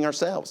pleasing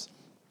ourselves?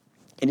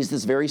 It is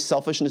this very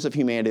selfishness of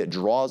humanity that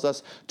draws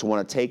us to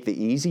want to take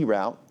the easy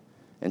route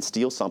and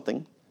steal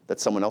something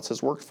that someone else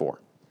has worked for.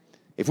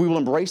 If we will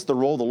embrace the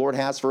role the Lord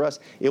has for us,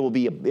 it will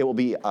be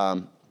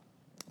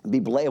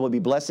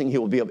blessing. He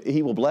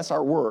will bless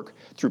our work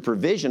through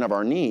provision of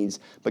our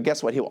needs, but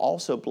guess what? He'll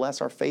also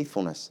bless our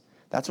faithfulness.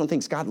 That's one of the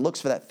things God looks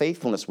for, that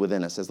faithfulness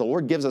within us. As the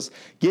Lord gives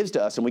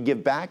to us and we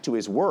give back to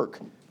his work,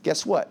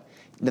 guess what?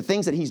 The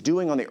things that he's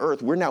doing on the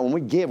earth, when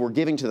we give, we're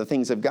giving to the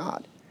things of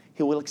God.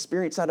 He will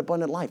experience that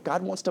abundant life.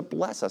 God wants to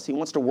bless us. He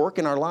wants to work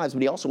in our lives,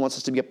 but he also wants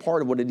us to be a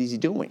part of what it is he's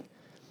doing.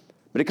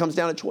 But it comes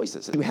down to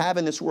choices. What you have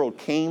in this world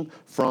came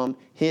from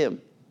him.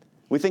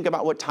 We think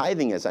about what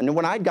tithing is. And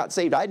when I got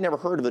saved, I'd never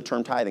heard of the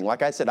term tithing.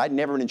 Like I said, I'd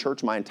never been in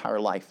church my entire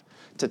life.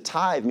 To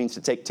tithe means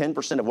to take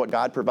 10% of what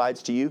God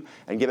provides to you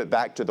and give it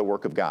back to the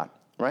work of God.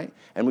 Right?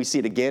 And we see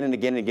it again and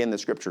again and again in the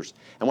scriptures.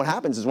 And what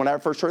happens is when I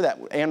first heard that,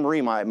 Anne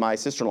Marie, my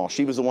sister-in-law,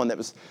 she was the one that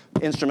was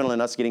instrumental in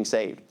us getting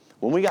saved.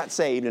 When we got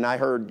saved and I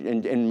heard,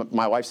 and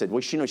my wife said,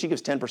 well, she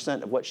gives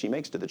 10% of what she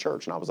makes to the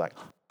church. And I was like,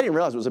 I didn't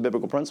realize it was a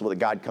biblical principle that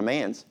God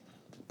commands.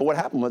 But what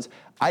happened was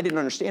I didn't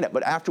understand it.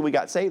 But after we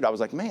got saved, I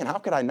was like, man, how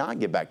could I not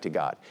give back to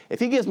God?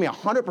 If he gives me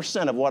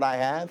 100% of what I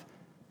have,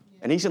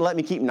 and he's going to let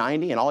me keep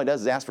 90, and all he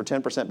does is ask for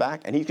 10%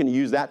 back, and he's going to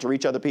use that to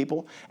reach other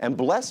people and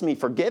bless me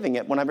for giving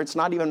it whenever it's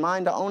not even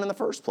mine to own in the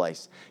first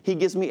place. He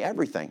gives me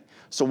everything.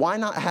 So why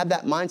not have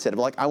that mindset of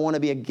like, I want to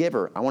be a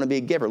giver. I want to be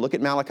a giver. Look at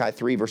Malachi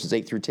 3, verses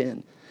 8 through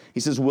 10. He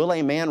says, will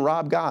a man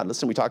rob God?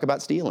 Listen, we talk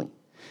about stealing.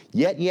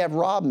 Yet ye have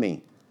robbed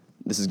me.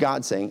 This is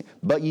God saying,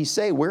 but ye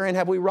say, wherein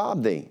have we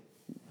robbed thee?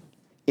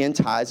 In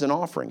tithes and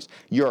offerings.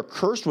 You are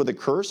cursed with a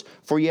curse,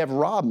 for ye have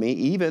robbed me,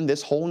 even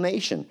this whole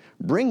nation.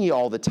 Bring ye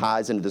all the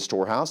tithes into the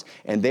storehouse,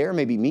 and there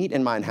may be meat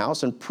in mine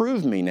house, and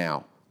prove me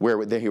now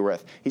wherewith.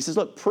 He says,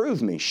 look,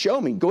 prove me,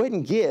 show me, go ahead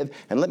and give,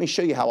 and let me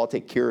show you how I'll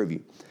take care of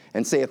you.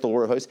 And saith the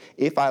Lord of hosts,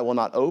 if I will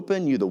not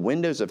open you the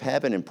windows of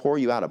heaven and pour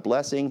you out a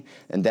blessing,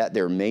 and that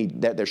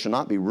there shall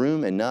not be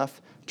room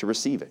enough to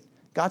receive it.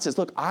 God says,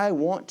 look, I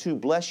want to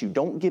bless you.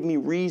 Don't give me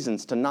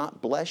reasons to not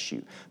bless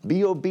you.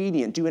 Be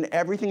obedient. Do in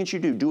everything that you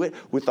do. Do it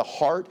with the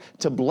heart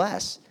to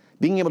bless.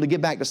 Being able to give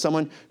back to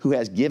someone who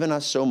has given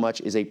us so much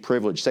is a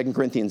privilege. 2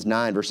 Corinthians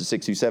 9, verses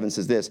 6 through 7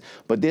 says this,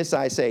 but this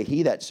I say,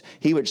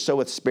 he which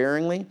soweth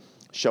sparingly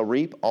shall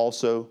reap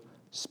also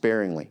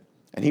sparingly.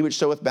 And he which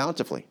soweth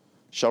bountifully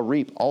shall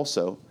reap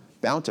also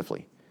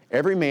bountifully.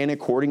 Every man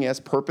according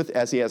as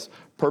he has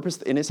purpose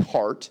in his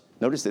heart,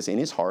 notice this, in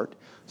his heart,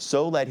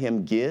 so let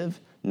him give,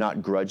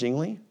 not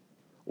grudgingly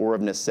or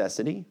of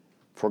necessity,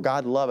 for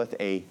God loveth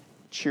a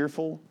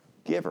cheerful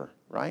giver,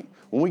 right?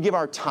 When we give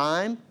our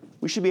time,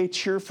 we should be a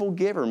cheerful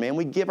giver, man.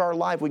 We give our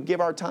life, we give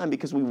our time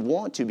because we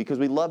want to, because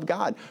we love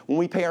God. When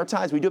we pay our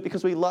tithes, we do it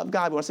because we love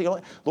God. We want to say, you know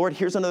what? Lord,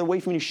 here's another way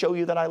for me to show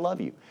you that I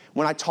love you.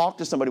 When I talk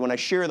to somebody, when I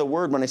share the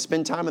word, when I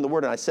spend time in the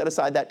word and I set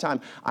aside that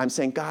time, I'm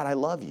saying, God, I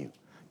love you.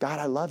 God,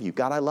 I love you.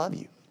 God, I love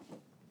you.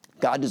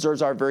 God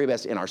deserves our very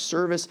best in our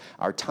service,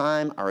 our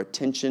time, our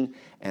attention,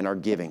 and our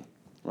giving,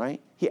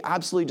 right? He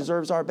absolutely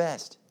deserves our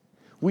best.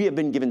 We have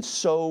been given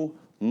so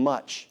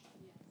much,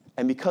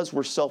 and because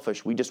we're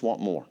selfish, we just want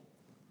more.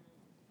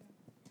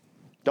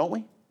 Don't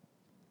we?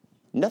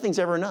 Nothing's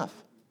ever enough,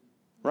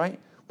 right?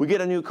 We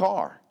get a new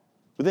car.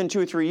 Within 2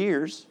 or 3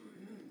 years,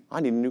 I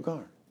need a new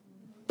car.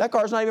 That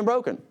car's not even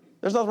broken.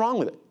 There's nothing wrong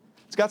with it.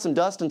 It's got some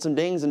dust and some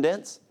dings and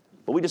dents,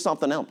 but we just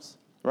something else,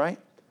 right?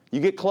 You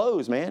get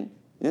clothes, man, and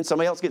then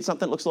somebody else gets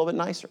something that looks a little bit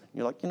nicer.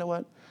 You're like, you know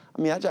what?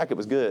 I mean, that jacket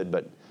was good,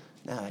 but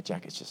no, that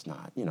jacket's just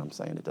not. You know what I'm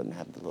saying? It doesn't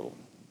have the little,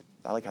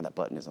 I like how that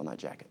button is on that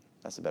jacket.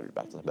 That's a better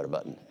button. I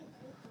wonder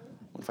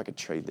if I could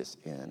trade this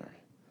in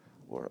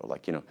or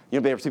like,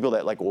 there's people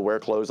that like will wear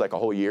clothes like a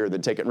whole year,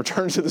 then take it and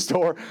return to the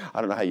store.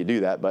 I don't know how you do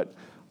that, but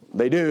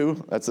they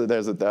do.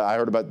 I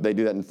heard about, they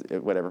do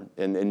that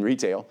in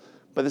retail.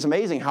 But it's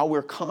amazing how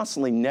we're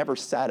constantly never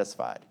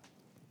satisfied.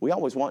 We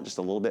always want just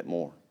a little bit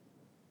more,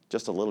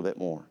 just a little bit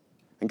more.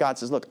 And God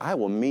says, look, I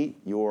will meet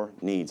your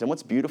needs. And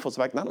what's beautiful is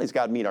the fact not only does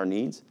God meet our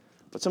needs,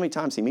 but so many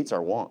times he meets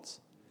our wants.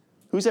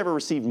 Who's ever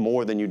received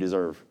more than you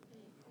deserve?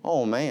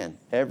 Oh man,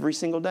 every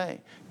single day.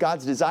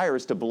 God's desire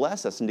is to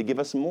bless us and to give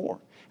us more.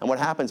 And what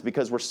happens,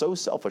 because we're so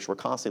selfish, we're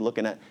constantly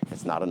looking at,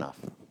 it's not enough.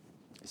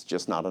 It's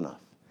just not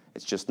enough.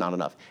 It's just not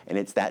enough. And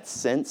it's that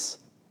sense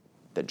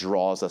that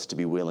draws us to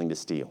be willing to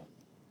steal.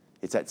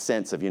 It's that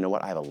sense of, you know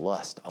what, I have a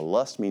lust. A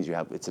lust means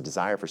it's a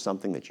desire for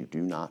something that you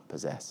do not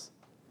possess.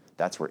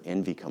 That's where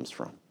envy comes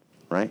from,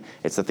 right?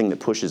 It's the thing that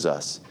pushes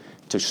us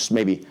to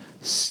maybe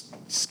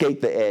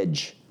skate the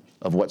edge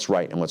of what's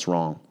right and what's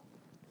wrong.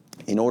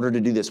 In order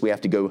to do this, we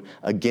have to go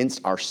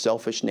against our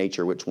selfish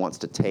nature, which wants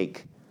to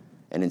take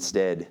and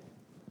instead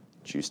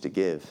choose to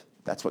give.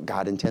 That's what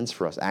God intends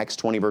for us. Acts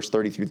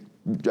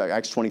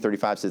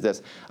 20:35 says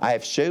this, I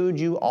have showed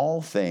you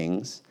all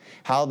things,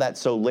 how that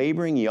so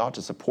laboring ye ought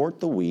to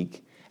support the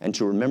weak, and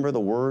to remember the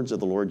words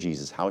of the Lord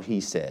Jesus, how he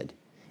said,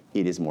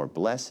 it is more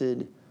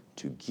blessed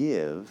to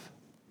give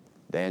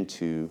than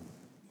to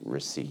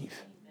receive.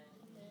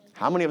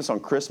 How many of us on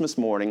Christmas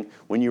morning,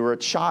 when you were a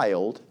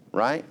child,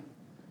 right,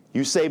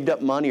 you saved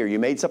up money or you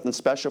made something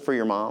special for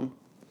your mom,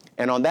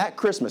 and on that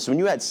Christmas, when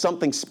you had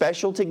something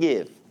special to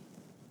give,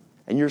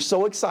 and you're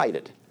so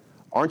excited,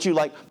 aren't you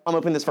like, Mom,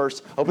 open this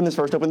first, open this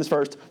first, open this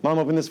first, Mom,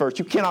 open this first.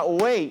 You cannot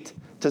wait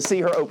to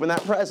see her open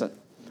that present.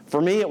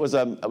 For me, it was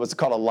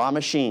called a La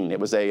Machine. It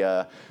was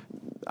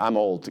I'm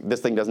old.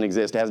 This thing doesn't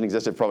exist. It hasn't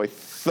existed for probably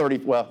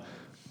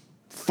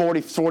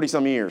 40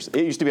 some years.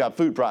 It used to be a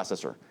food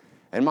processor.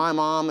 And my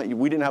mom,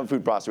 we didn't have a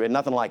food processor. We had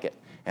nothing like it.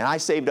 And I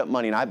saved up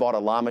money, and I bought a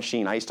La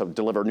Machine. I used to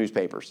deliver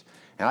newspapers.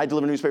 And I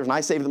delivered newspapers, and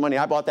I saved the money.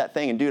 I bought that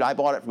thing, and dude, I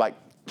bought it for like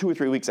 2 or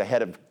 3 weeks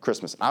ahead of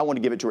Christmas. I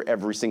wanted to give it to her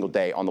every single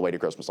day on the way to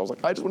Christmas. I was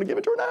like, I just want to give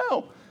it to her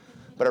now.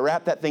 But I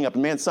wrapped that thing up,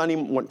 and man, Sunday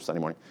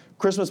morning,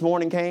 Christmas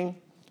morning came,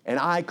 and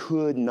I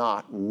could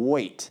not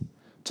wait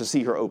to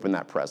see her open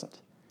that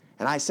present.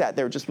 And I sat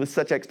there just with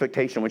such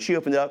expectation. When she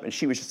opened it up, and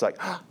she was just like,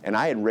 and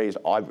I had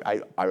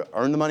I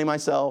earned the money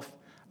myself,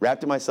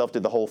 wrapped it myself,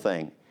 did the whole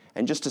thing.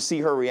 And just to see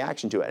her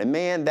reaction to it. And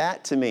man,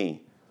 that to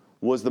me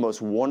was the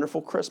most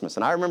wonderful Christmas.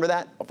 And I remember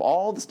that, of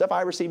all the stuff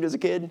I received as a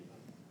kid,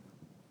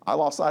 I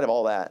lost sight of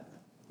all that.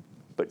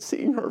 But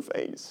seeing her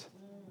face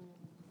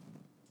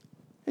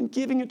and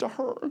giving it to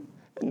her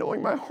and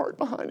knowing my heart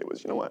behind it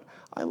was, you know what,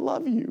 I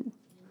love you.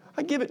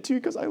 I give it to you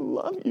because I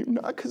love you,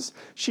 not because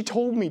she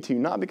told me to,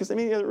 not because of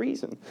any other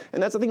reason.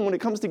 And that's the thing when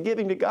it comes to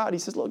giving to God. He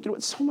says, look, you know,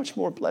 it's so much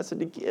more blessed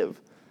to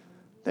give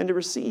than to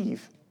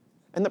receive.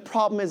 And the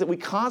problem is that we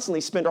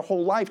constantly spend our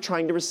whole life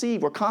trying to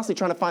receive. We're constantly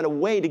trying to find a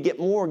way to get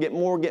more, get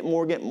more, get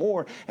more, get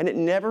more. And it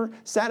never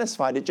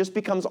satisfied. It just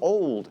becomes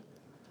old.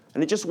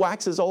 And it just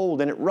waxes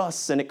old, and it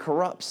rusts, and it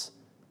corrupts.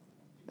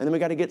 And then we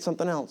got to get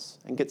something else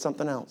and get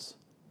something else.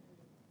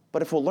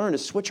 But if we'll learn to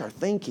switch our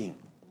thinking,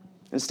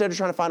 instead of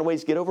trying to find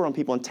ways to get over on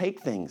people and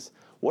take things,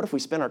 what if we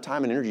spend our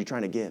time and energy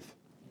trying to give?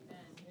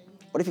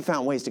 What if you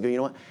found ways to go, you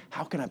know what,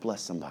 how can I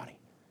bless somebody?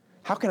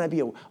 How can I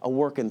be a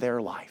work in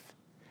their life?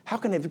 How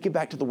can I give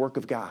back to the work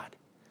of God?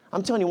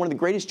 I'm telling you, one of the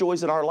greatest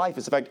joys in our life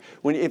is the fact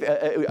when if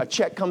a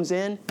check comes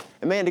in,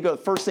 and man, to go the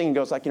first thing and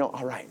goes like, you know,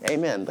 all right,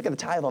 amen. Look at the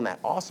tithe on that.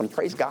 Awesome.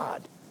 Praise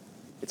God.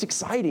 It's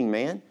exciting,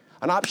 man.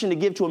 An option to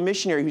give to a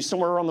missionary who's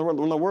somewhere around the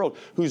world,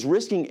 who's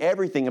risking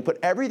everything and put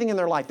everything in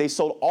their life. They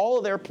sold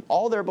all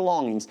their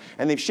belongings,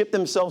 and they've shipped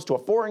themselves to a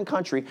foreign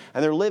country,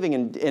 and they're living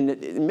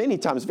in many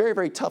times very,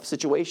 very tough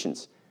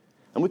situations.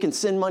 And we can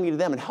send money to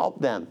them and help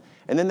them.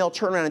 And then they'll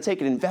turn around and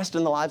take it and invest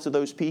in the lives of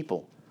those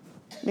people.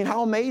 I mean,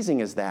 how amazing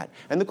is that?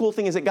 And the cool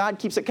thing is that God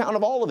keeps account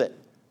of all of it.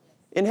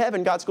 In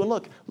heaven, God's going,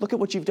 look at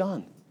what you've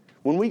done.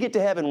 When we get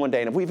to heaven one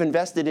day, and if we've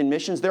invested in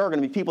missions, there are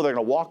going to be people that are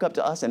going to walk up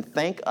to us and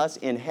thank us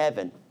in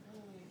heaven.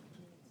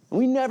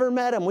 We never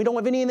met them. We don't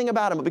have anything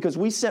about them. But because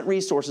we sent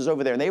resources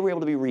over there and they were able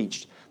to be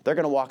reached, they're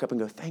going to walk up and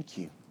go, thank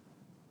you.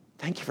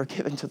 Thank you for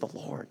giving to the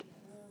Lord.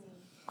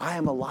 I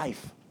am a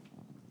life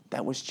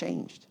that was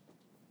changed.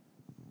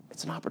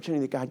 It's an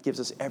opportunity that God gives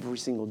us every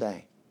single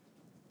day.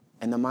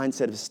 And the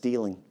mindset of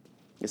stealing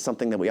is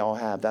something that we all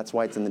have. That's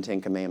why it's in the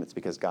Ten Commandments,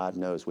 because God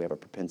knows we have a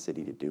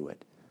propensity to do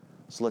it.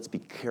 So let's be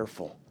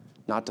careful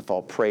not to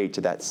fall prey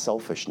to that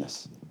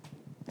selfishness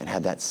and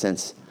have that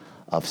sense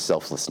of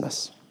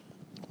selflessness.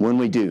 When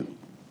we do,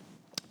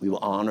 we will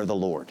honor the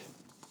Lord.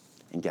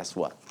 And guess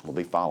what? We'll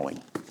be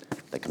following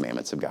the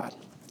commandments of God.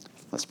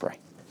 Let's pray.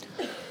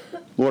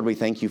 Lord, we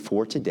thank you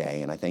for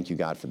today, and I thank you,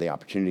 God, for the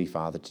opportunity,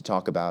 Father, to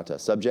talk about a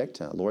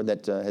subject, Lord,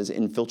 that has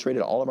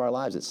infiltrated all of our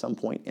lives at some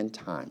point in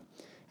time.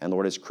 And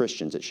Lord, as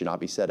Christians, it should not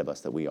be said of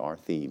us that we are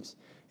thieves.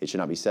 It should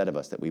not be said of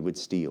us that we would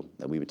steal,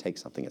 that we would take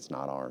something that's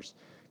not ours.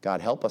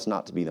 God, help us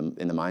not to be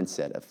in the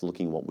mindset of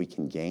looking what we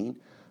can gain,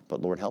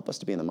 but Lord, help us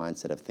to be in the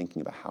mindset of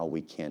thinking about how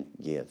we can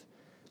give.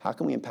 How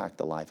can we impact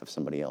the life of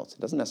somebody else? It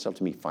doesn't necessarily have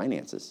to be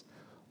finances.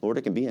 Lord,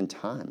 it can be in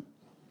time.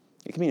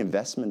 It can be an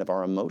investment of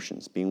our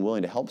emotions, being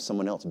willing to help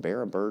someone else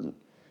bear a burden,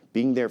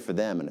 being there for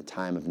them in a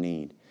time of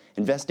need.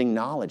 Investing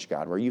knowledge,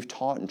 God, where you've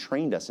taught and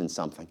trained us in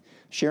something.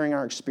 Sharing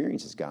our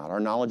experiences, God, our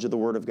knowledge of the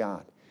Word of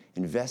God.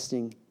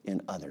 Investing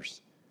in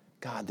others.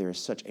 God, there is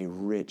such a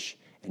rich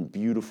and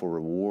beautiful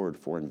reward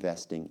for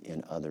investing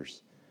in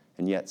others.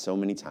 And yet, so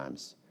many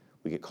times,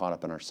 we get caught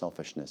up in our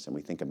selfishness and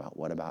we think about,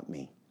 what about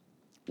me?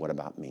 What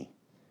about me?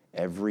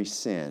 Every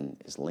sin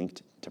is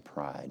linked to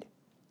pride.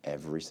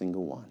 Every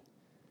single one.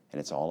 And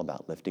it's all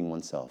about lifting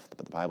oneself. But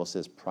the Bible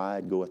says,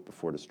 pride goeth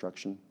before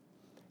destruction,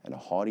 and a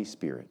haughty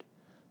spirit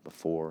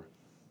before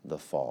the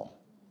fall.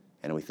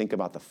 And we think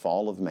about the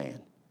fall of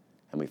man,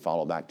 and we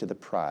follow back to the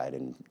pride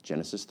in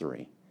Genesis 3,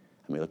 and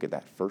we look at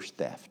that first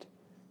theft.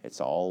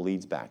 It all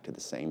leads back to the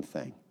same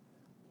thing.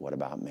 What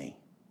about me?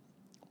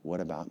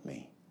 What about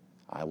me?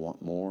 I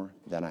want more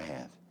than I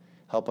have.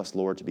 Help us,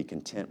 Lord, to be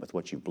content with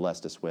what you've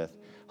blessed us with.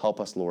 Help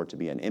us, Lord, to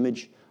be an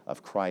image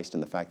of Christ in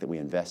the fact that we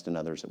invest in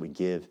others, that we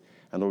give.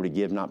 And Lord, we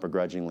give not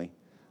begrudgingly,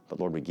 but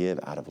Lord, we give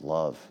out of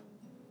love.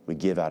 We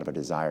give out of a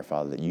desire,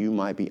 Father, that you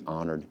might be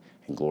honored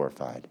and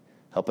glorified.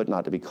 Help it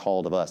not to be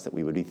called of us that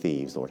we would be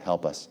thieves. Lord,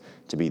 help us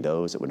to be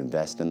those that would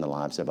invest in the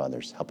lives of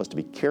others. Help us to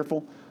be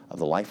careful of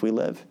the life we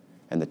live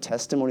and the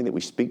testimony that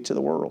we speak to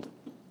the world.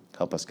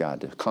 Help us, God,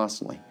 to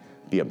constantly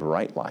be a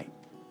bright light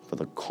for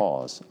the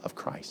cause of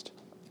Christ.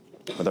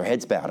 With our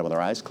heads bowed and with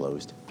our eyes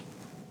closed,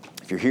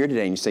 if you're here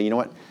today and you say, you know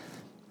what,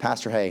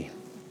 Pastor, hey,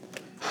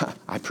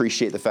 I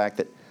appreciate the fact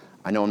that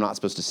I know I'm not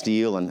supposed to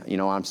steal, and, you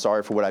know, I'm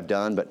sorry for what I've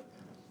done, but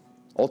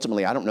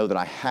ultimately I don't know that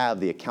I have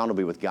the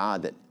accountability with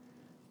God that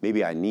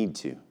maybe I need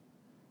to.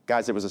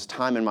 Guys, there was this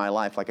time in my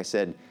life, like I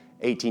said,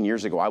 18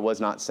 years ago, I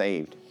was not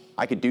saved.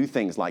 I could do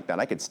things like that.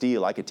 I could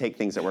steal. I could take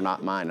things that were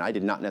not mine, and I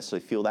did not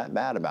necessarily feel that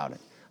bad about it.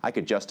 I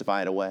could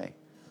justify it away.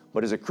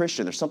 But as a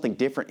Christian, there's something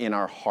different in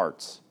our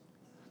hearts.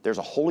 There's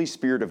a Holy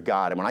Spirit of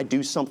God, and when I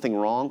do something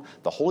wrong,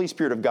 the Holy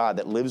Spirit of God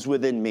that lives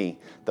within me,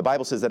 the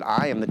Bible says that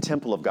I am the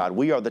temple of God.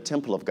 We are the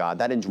temple of God.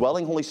 That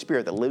indwelling Holy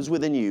Spirit that lives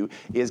within you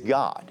is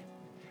God.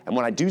 And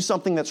when I do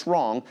something that's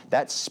wrong,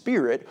 that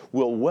Spirit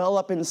will well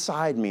up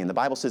inside me, and the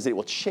Bible says that it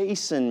will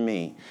chasten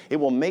me. It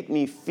will make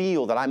me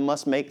feel that I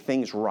must make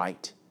things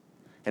right.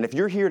 And if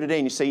you're here today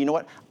and you say, you know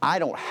what, I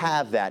don't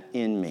have that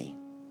in me.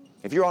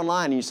 If you're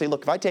online and you say,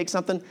 look, if I take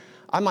something,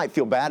 I might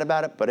feel bad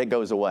about it, but it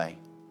goes away.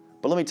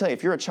 But let me tell you,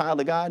 if you're a child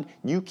of God,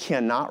 you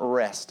cannot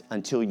rest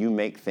until you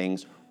make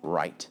things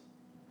right.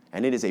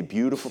 And it is a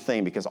beautiful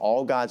thing, because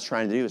all God's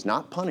trying to do is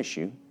not punish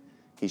you.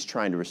 He's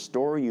trying to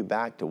restore you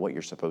back to what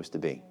you're supposed to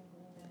be,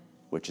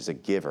 which is a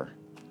giver,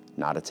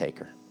 not a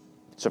taker.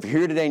 So if you're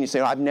here today and you say,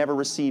 I've never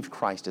received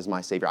Christ as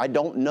my Savior, I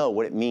don't know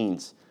what it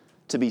means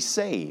to be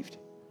saved.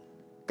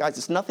 Guys,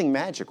 it's nothing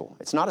magical.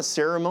 It's not a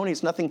ceremony.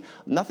 It's nothing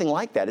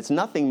like that. It's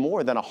nothing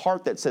more than a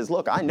heart that says,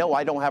 look, I know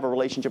I don't have a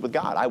relationship with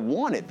God. I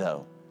want it,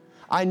 though.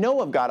 I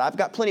know of God. I've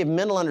got plenty of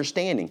mental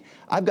understanding.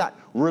 I've got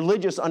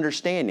religious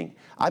understanding.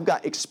 I've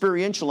got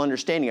experiential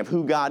understanding of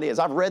who God is.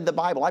 I've read the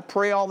Bible. I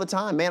pray all the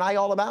time. Man, I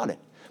all about it.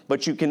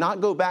 But you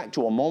cannot go back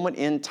to a moment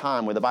in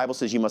time where the Bible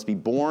says you must be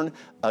born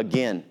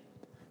again.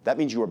 That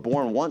means you were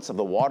born once of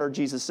the water,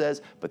 Jesus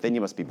says, but then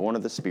you must be born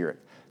of the Spirit.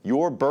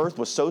 Your birth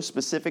was so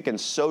specific and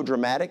so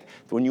dramatic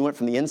that when you went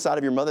from the inside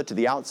of your mother to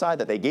the outside,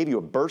 that they gave you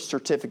a birth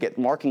certificate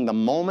marking the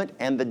moment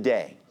and the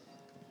day.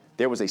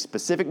 There was a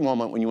specific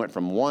moment when you went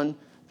from one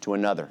to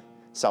another.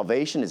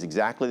 Salvation is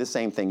exactly the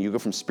same thing. You go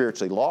from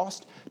spiritually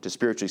lost to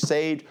spiritually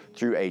saved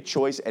through a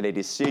choice and a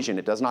decision.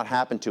 It does not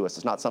happen to us.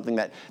 It's not something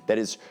that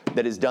is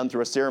done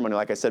through a ceremony.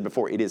 Like I said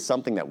before, it is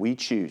something that we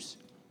choose.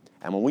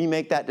 And when we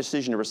make that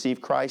decision to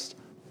receive Christ,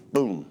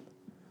 boom,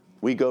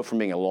 we go from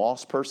being a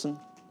lost person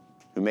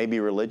who may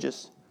be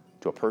religious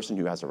to a person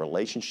who has a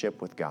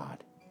relationship with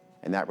God.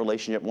 And that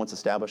relationship, once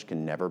established,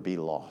 can never be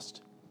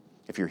lost.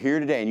 If you're here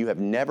today and you have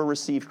never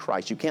received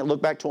Christ, you can't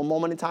look back to a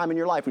moment in time in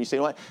your life when you say,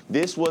 you know what,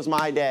 this was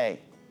my day.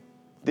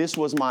 This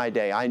was my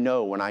day. I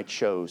know when I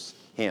chose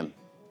Him.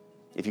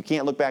 If you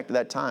can't look back to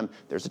that time,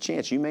 there's a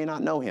chance you may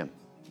not know Him.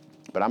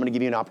 But I'm going to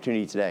give you an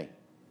opportunity today.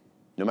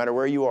 No matter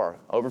where you are,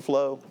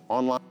 overflow,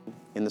 online,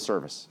 in the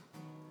service.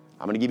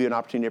 I'm going to give you an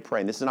opportunity to pray.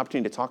 And this is an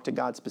opportunity to talk to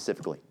God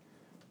specifically.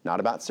 Not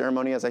about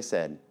ceremony, as I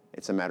said.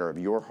 It's a matter of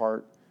your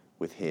heart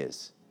with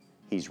His.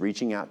 He's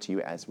reaching out to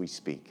you as we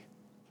speak.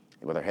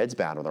 And with our heads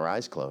bowed, with our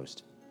eyes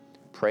closed,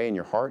 pray in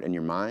your heart and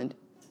your mind.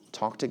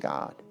 Talk to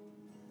God.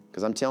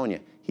 Because I'm telling you,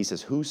 He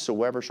says,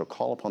 whosoever shall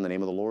call upon the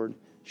name of the Lord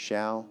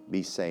shall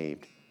be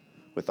saved.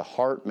 With the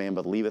heart man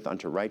believeth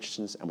unto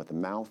righteousness, and with the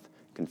mouth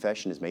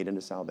confession is made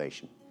unto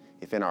salvation.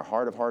 If in our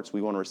heart of hearts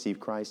we want to receive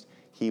Christ,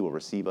 He will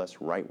receive us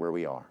right where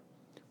we are.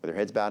 With your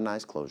heads bowed and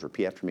eyes closed,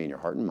 repeat after me in your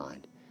heart and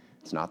mind.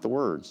 It's not the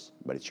words,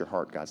 but it's your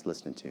heart God's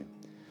listening to.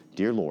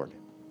 Dear Lord,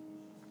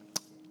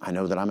 I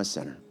know that I'm a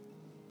sinner,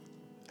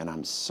 and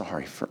I'm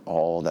sorry for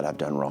all that I've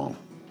done wrong.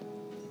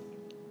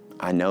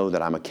 I know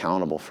that I'm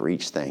accountable for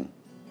each thing,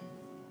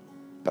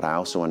 but I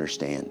also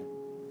understand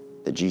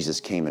that Jesus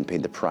came and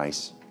paid the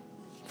price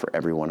for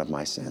every one of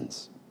my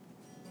sins.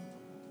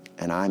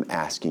 And I'm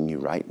asking you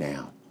right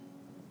now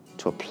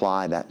to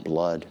apply that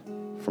blood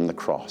from the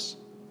cross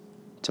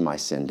to my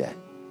sin debt.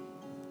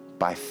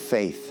 By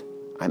faith,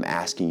 I'm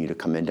asking you to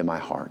come into my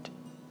heart,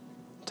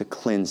 to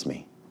cleanse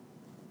me,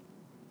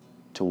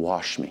 to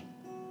wash me,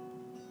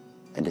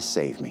 and to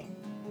save me.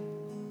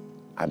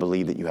 I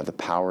believe that you have the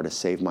power to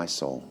save my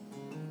soul,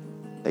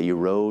 that you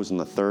rose on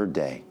the third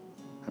day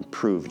and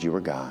proved you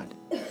were God.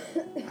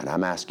 And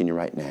I'm asking you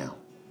right now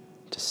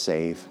to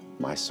save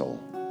my soul.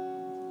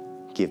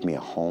 Give me a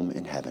home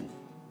in heaven.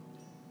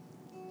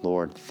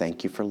 Lord,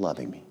 thank you for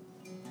loving me.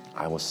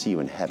 I will see you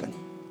in heaven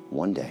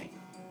one day.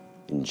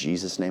 In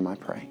Jesus' name I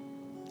pray.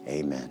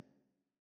 Amen.